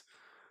clubs.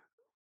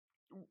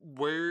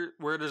 Where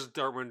does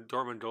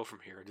Dortmund go from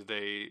here? Do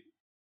they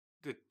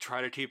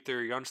try to keep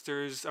their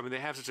youngsters? I mean, they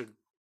have such a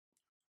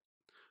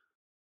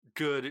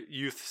good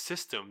youth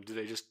system. Do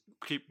they just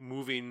keep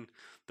moving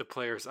the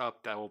players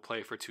up that will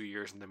play for 2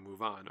 years and then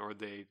move on, or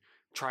they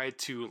try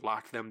to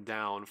lock them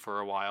down for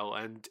a while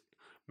and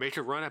make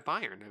a run at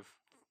Bayern?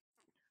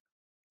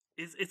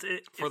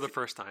 For the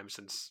first time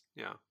since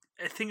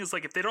The thing is,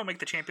 if they don't make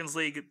the Champions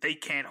League, they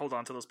can't hold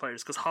on to those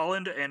players because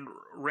Haaland and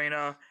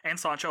Reina and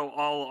Sancho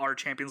all are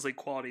Champions League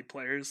quality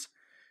players.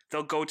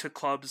 They'll go to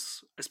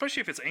clubs,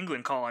 especially if it's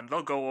England calling.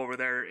 They'll go over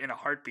there in a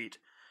heartbeat.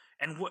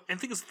 And the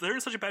thing is, they're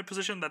in such a bad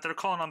position that they're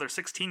calling on their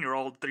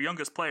 16-year-old, their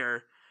youngest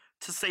player,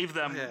 to save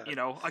them.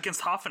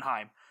 Against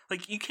Hoffenheim.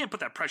 You can't put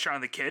that pressure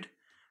on the kid.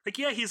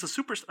 He's a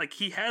super.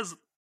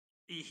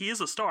 He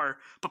is a star,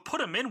 but put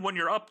him in when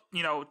you're up,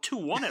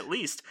 2-1 at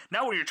least.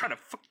 Now when you're trying to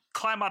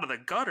climb out of the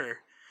gutter.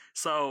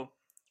 So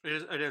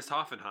it is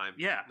Hoffenheim,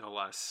 no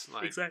less.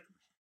 Exactly.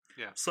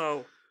 Yeah.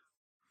 So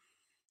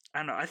I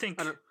don't know. I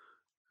think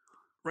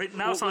right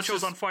now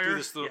Sancho's on fire.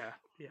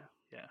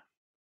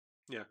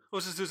 Yeah.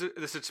 Let's just do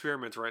this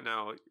experiment right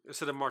now.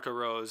 Instead of Marco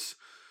Rose,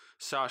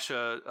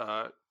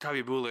 Sasha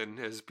Kavibulin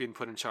is being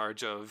put in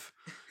charge of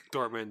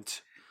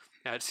Dortmund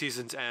at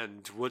season's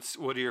end.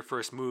 What are your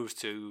first moves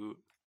to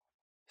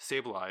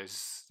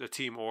stabilize the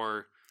team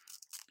or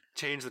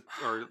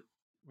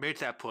make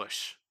that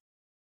push?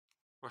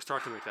 Or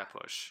start to make that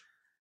push.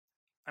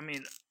 I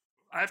mean,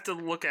 I have to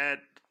look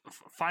at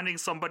finding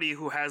somebody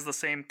who has the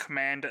same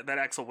command that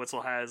Axel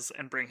Witsel has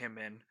and bring him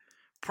in.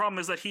 Problem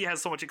is that he has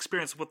so much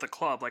experience with the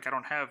club. You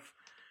don't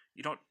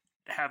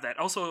have that.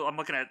 Also, I'm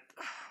looking at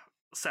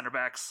center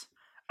backs.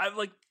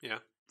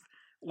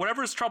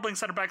 Whatever is troubling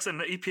center backs in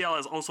the EPL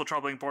is also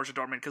troubling Borussia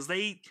Dortmund because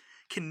they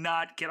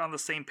cannot get on the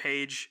same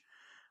page.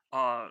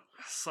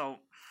 It's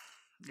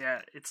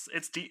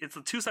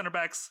the 2 center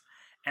backs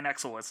and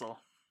Axel Witsel.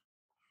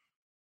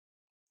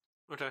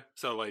 Okay,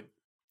 so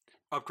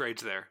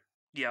upgrades there.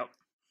 Yep.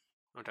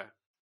 Okay.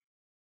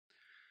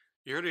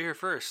 You heard it here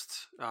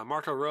first.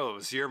 Marco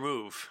Rose, your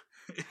move.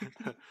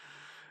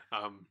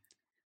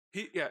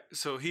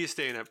 So he's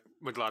staying at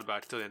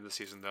Gladbach till the end of the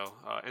season, though.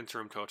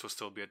 Interim coach will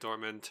still be at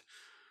Dortmund.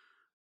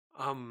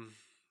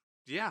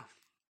 yeah,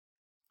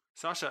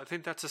 Sasha, I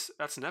think that's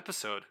an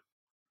episode.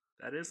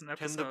 That is an Can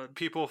episode. the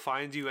people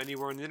find you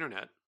anywhere on the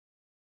internet?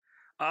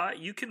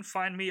 You can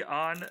find me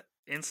on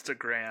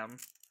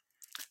Instagram.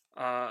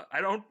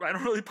 I don't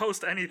really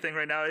post anything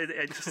right now.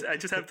 I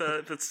just have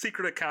the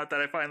secret account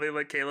that I finally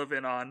let Caleb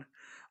in on.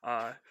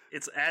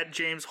 It's at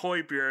James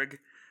Højbjerg,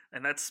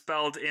 and that's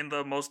spelled in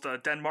the most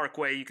Denmark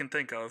way you can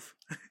think of.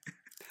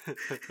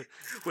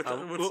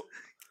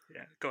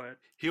 Yeah, go ahead.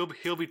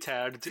 He'll be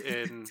tagged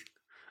in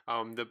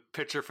the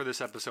picture for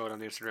this episode on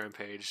the Instagram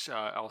page.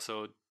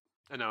 Also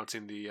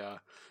announcing the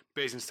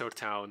Basingstoke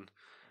Town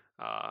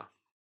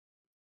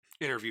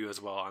interview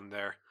as well on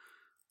there.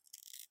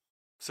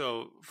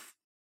 So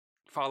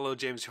follow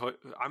James.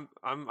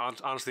 I'm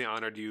honestly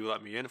honored you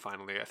let me in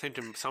finally. I think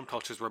in some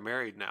cultures we're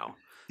married now.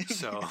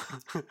 So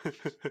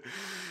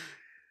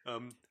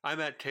I'm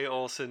at K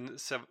Olsen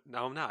 7.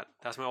 No, I'm not.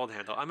 That's my old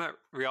handle. I'm at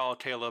Real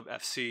Caleb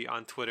FC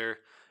on Twitter,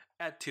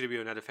 at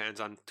TWO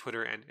Netafans on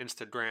Twitter and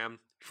Instagram.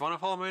 If you want to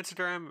follow my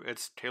Instagram,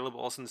 it's Caleb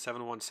Olsen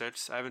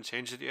 716. I haven't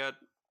changed it yet.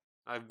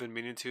 I've been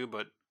meaning to,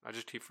 but I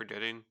just keep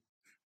forgetting.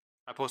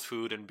 I post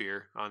food and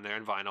beer on there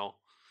and vinyl.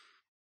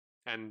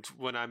 And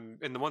when I'm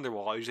in the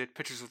Wonderwall, I usually take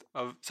pictures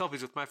of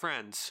selfies with my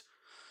friends.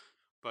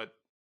 But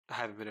I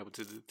haven't been able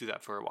to do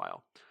that for a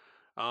while.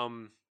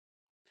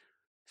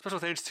 Special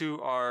thanks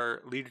to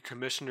our lead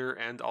commissioner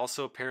and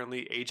also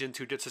apparently agent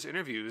who gets us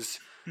interviews,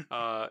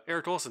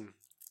 Eric Olson.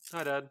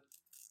 Hi, Dad.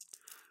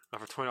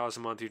 For $20 a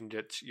month, you can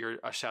get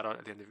a shout out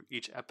at the end of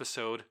each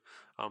episode.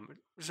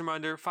 Just a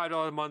reminder,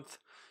 $5 a month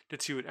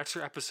gets you an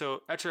extra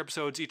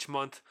episodes each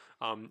month.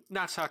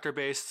 Not soccer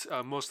based,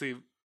 mostly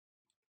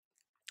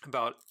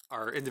about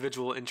our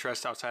individual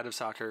interests outside of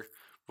soccer.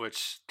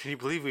 Which, can you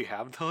believe we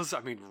have those?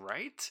 I mean,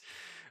 right?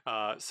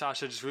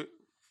 Sasha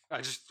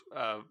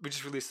we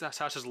just released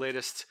Sasha's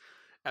latest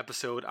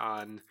episode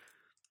on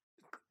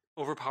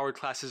overpowered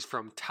classes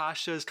from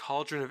Tasha's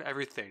Cauldron of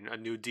Everything, a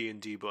new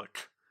D&D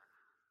book.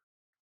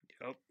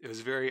 Yep. It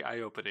was very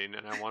eye-opening,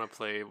 and I want to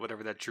play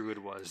whatever that druid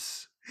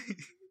was.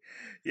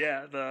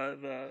 Yeah,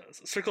 the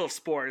Circle of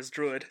Spores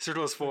druid.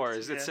 Circle of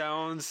Spores. Yeah. It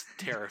sounds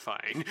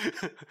terrifying.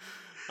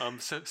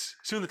 So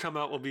soon to come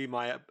out will be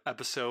my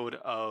episode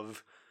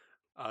of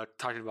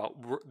talking about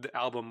the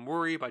album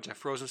Worry by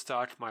Jeff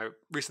Rosenstock. My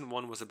recent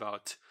one was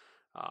about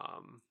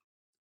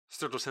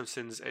Sturgill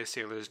Simpson's A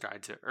Sailor's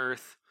Guide to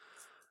Earth.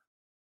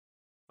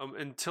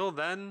 Until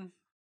then,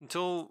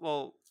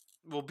 we'll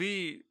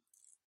be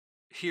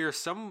here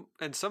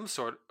in some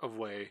sort of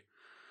way,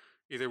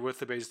 either with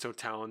the Basingstoke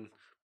Town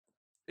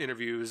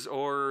interviews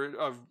or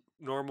a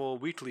normal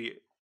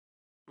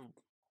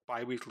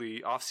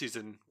bi-weekly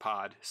off-season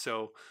pod.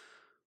 So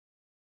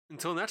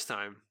until next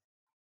time.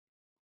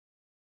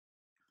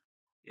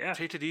 Yeah.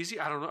 Take it easy.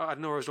 I don't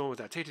know where I was going with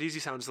that. Take it easy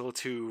sounds a little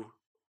too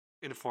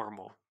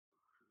informal.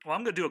 Well,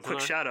 I'm going to do a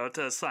quick shout out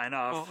to sign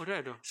off. Oh,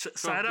 okay.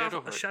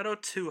 Shout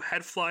out to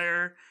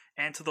Headflyer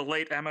and to the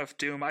late MF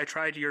Doom. I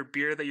tried your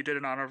beer that you did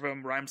in honor of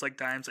him, Rhymes Like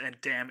Dimes, and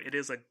damn, it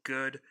is a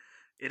good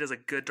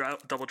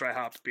double dry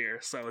hopped beer.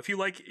 So if you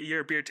like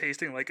your beer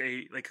tasting like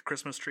a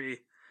Christmas tree,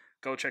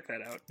 go check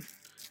that out.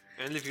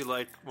 And if you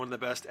like one of the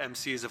best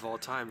MCs of all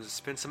time,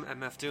 spin some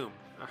MF Doom.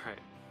 All right.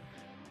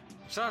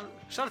 Shout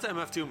out to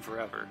MF Doom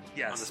forever.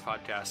 Yes. On this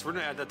podcast. We're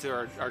going to add that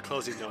to our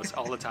closing notes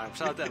all the time.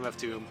 Shout out to MF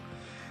Doom.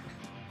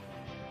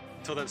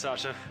 Till then,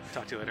 Sasha,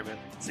 talk to you later, man.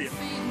 See ya.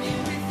 Feed me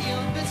with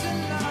your bitter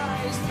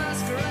lies,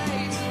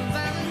 masquerades and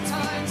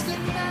valentines,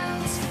 good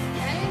night.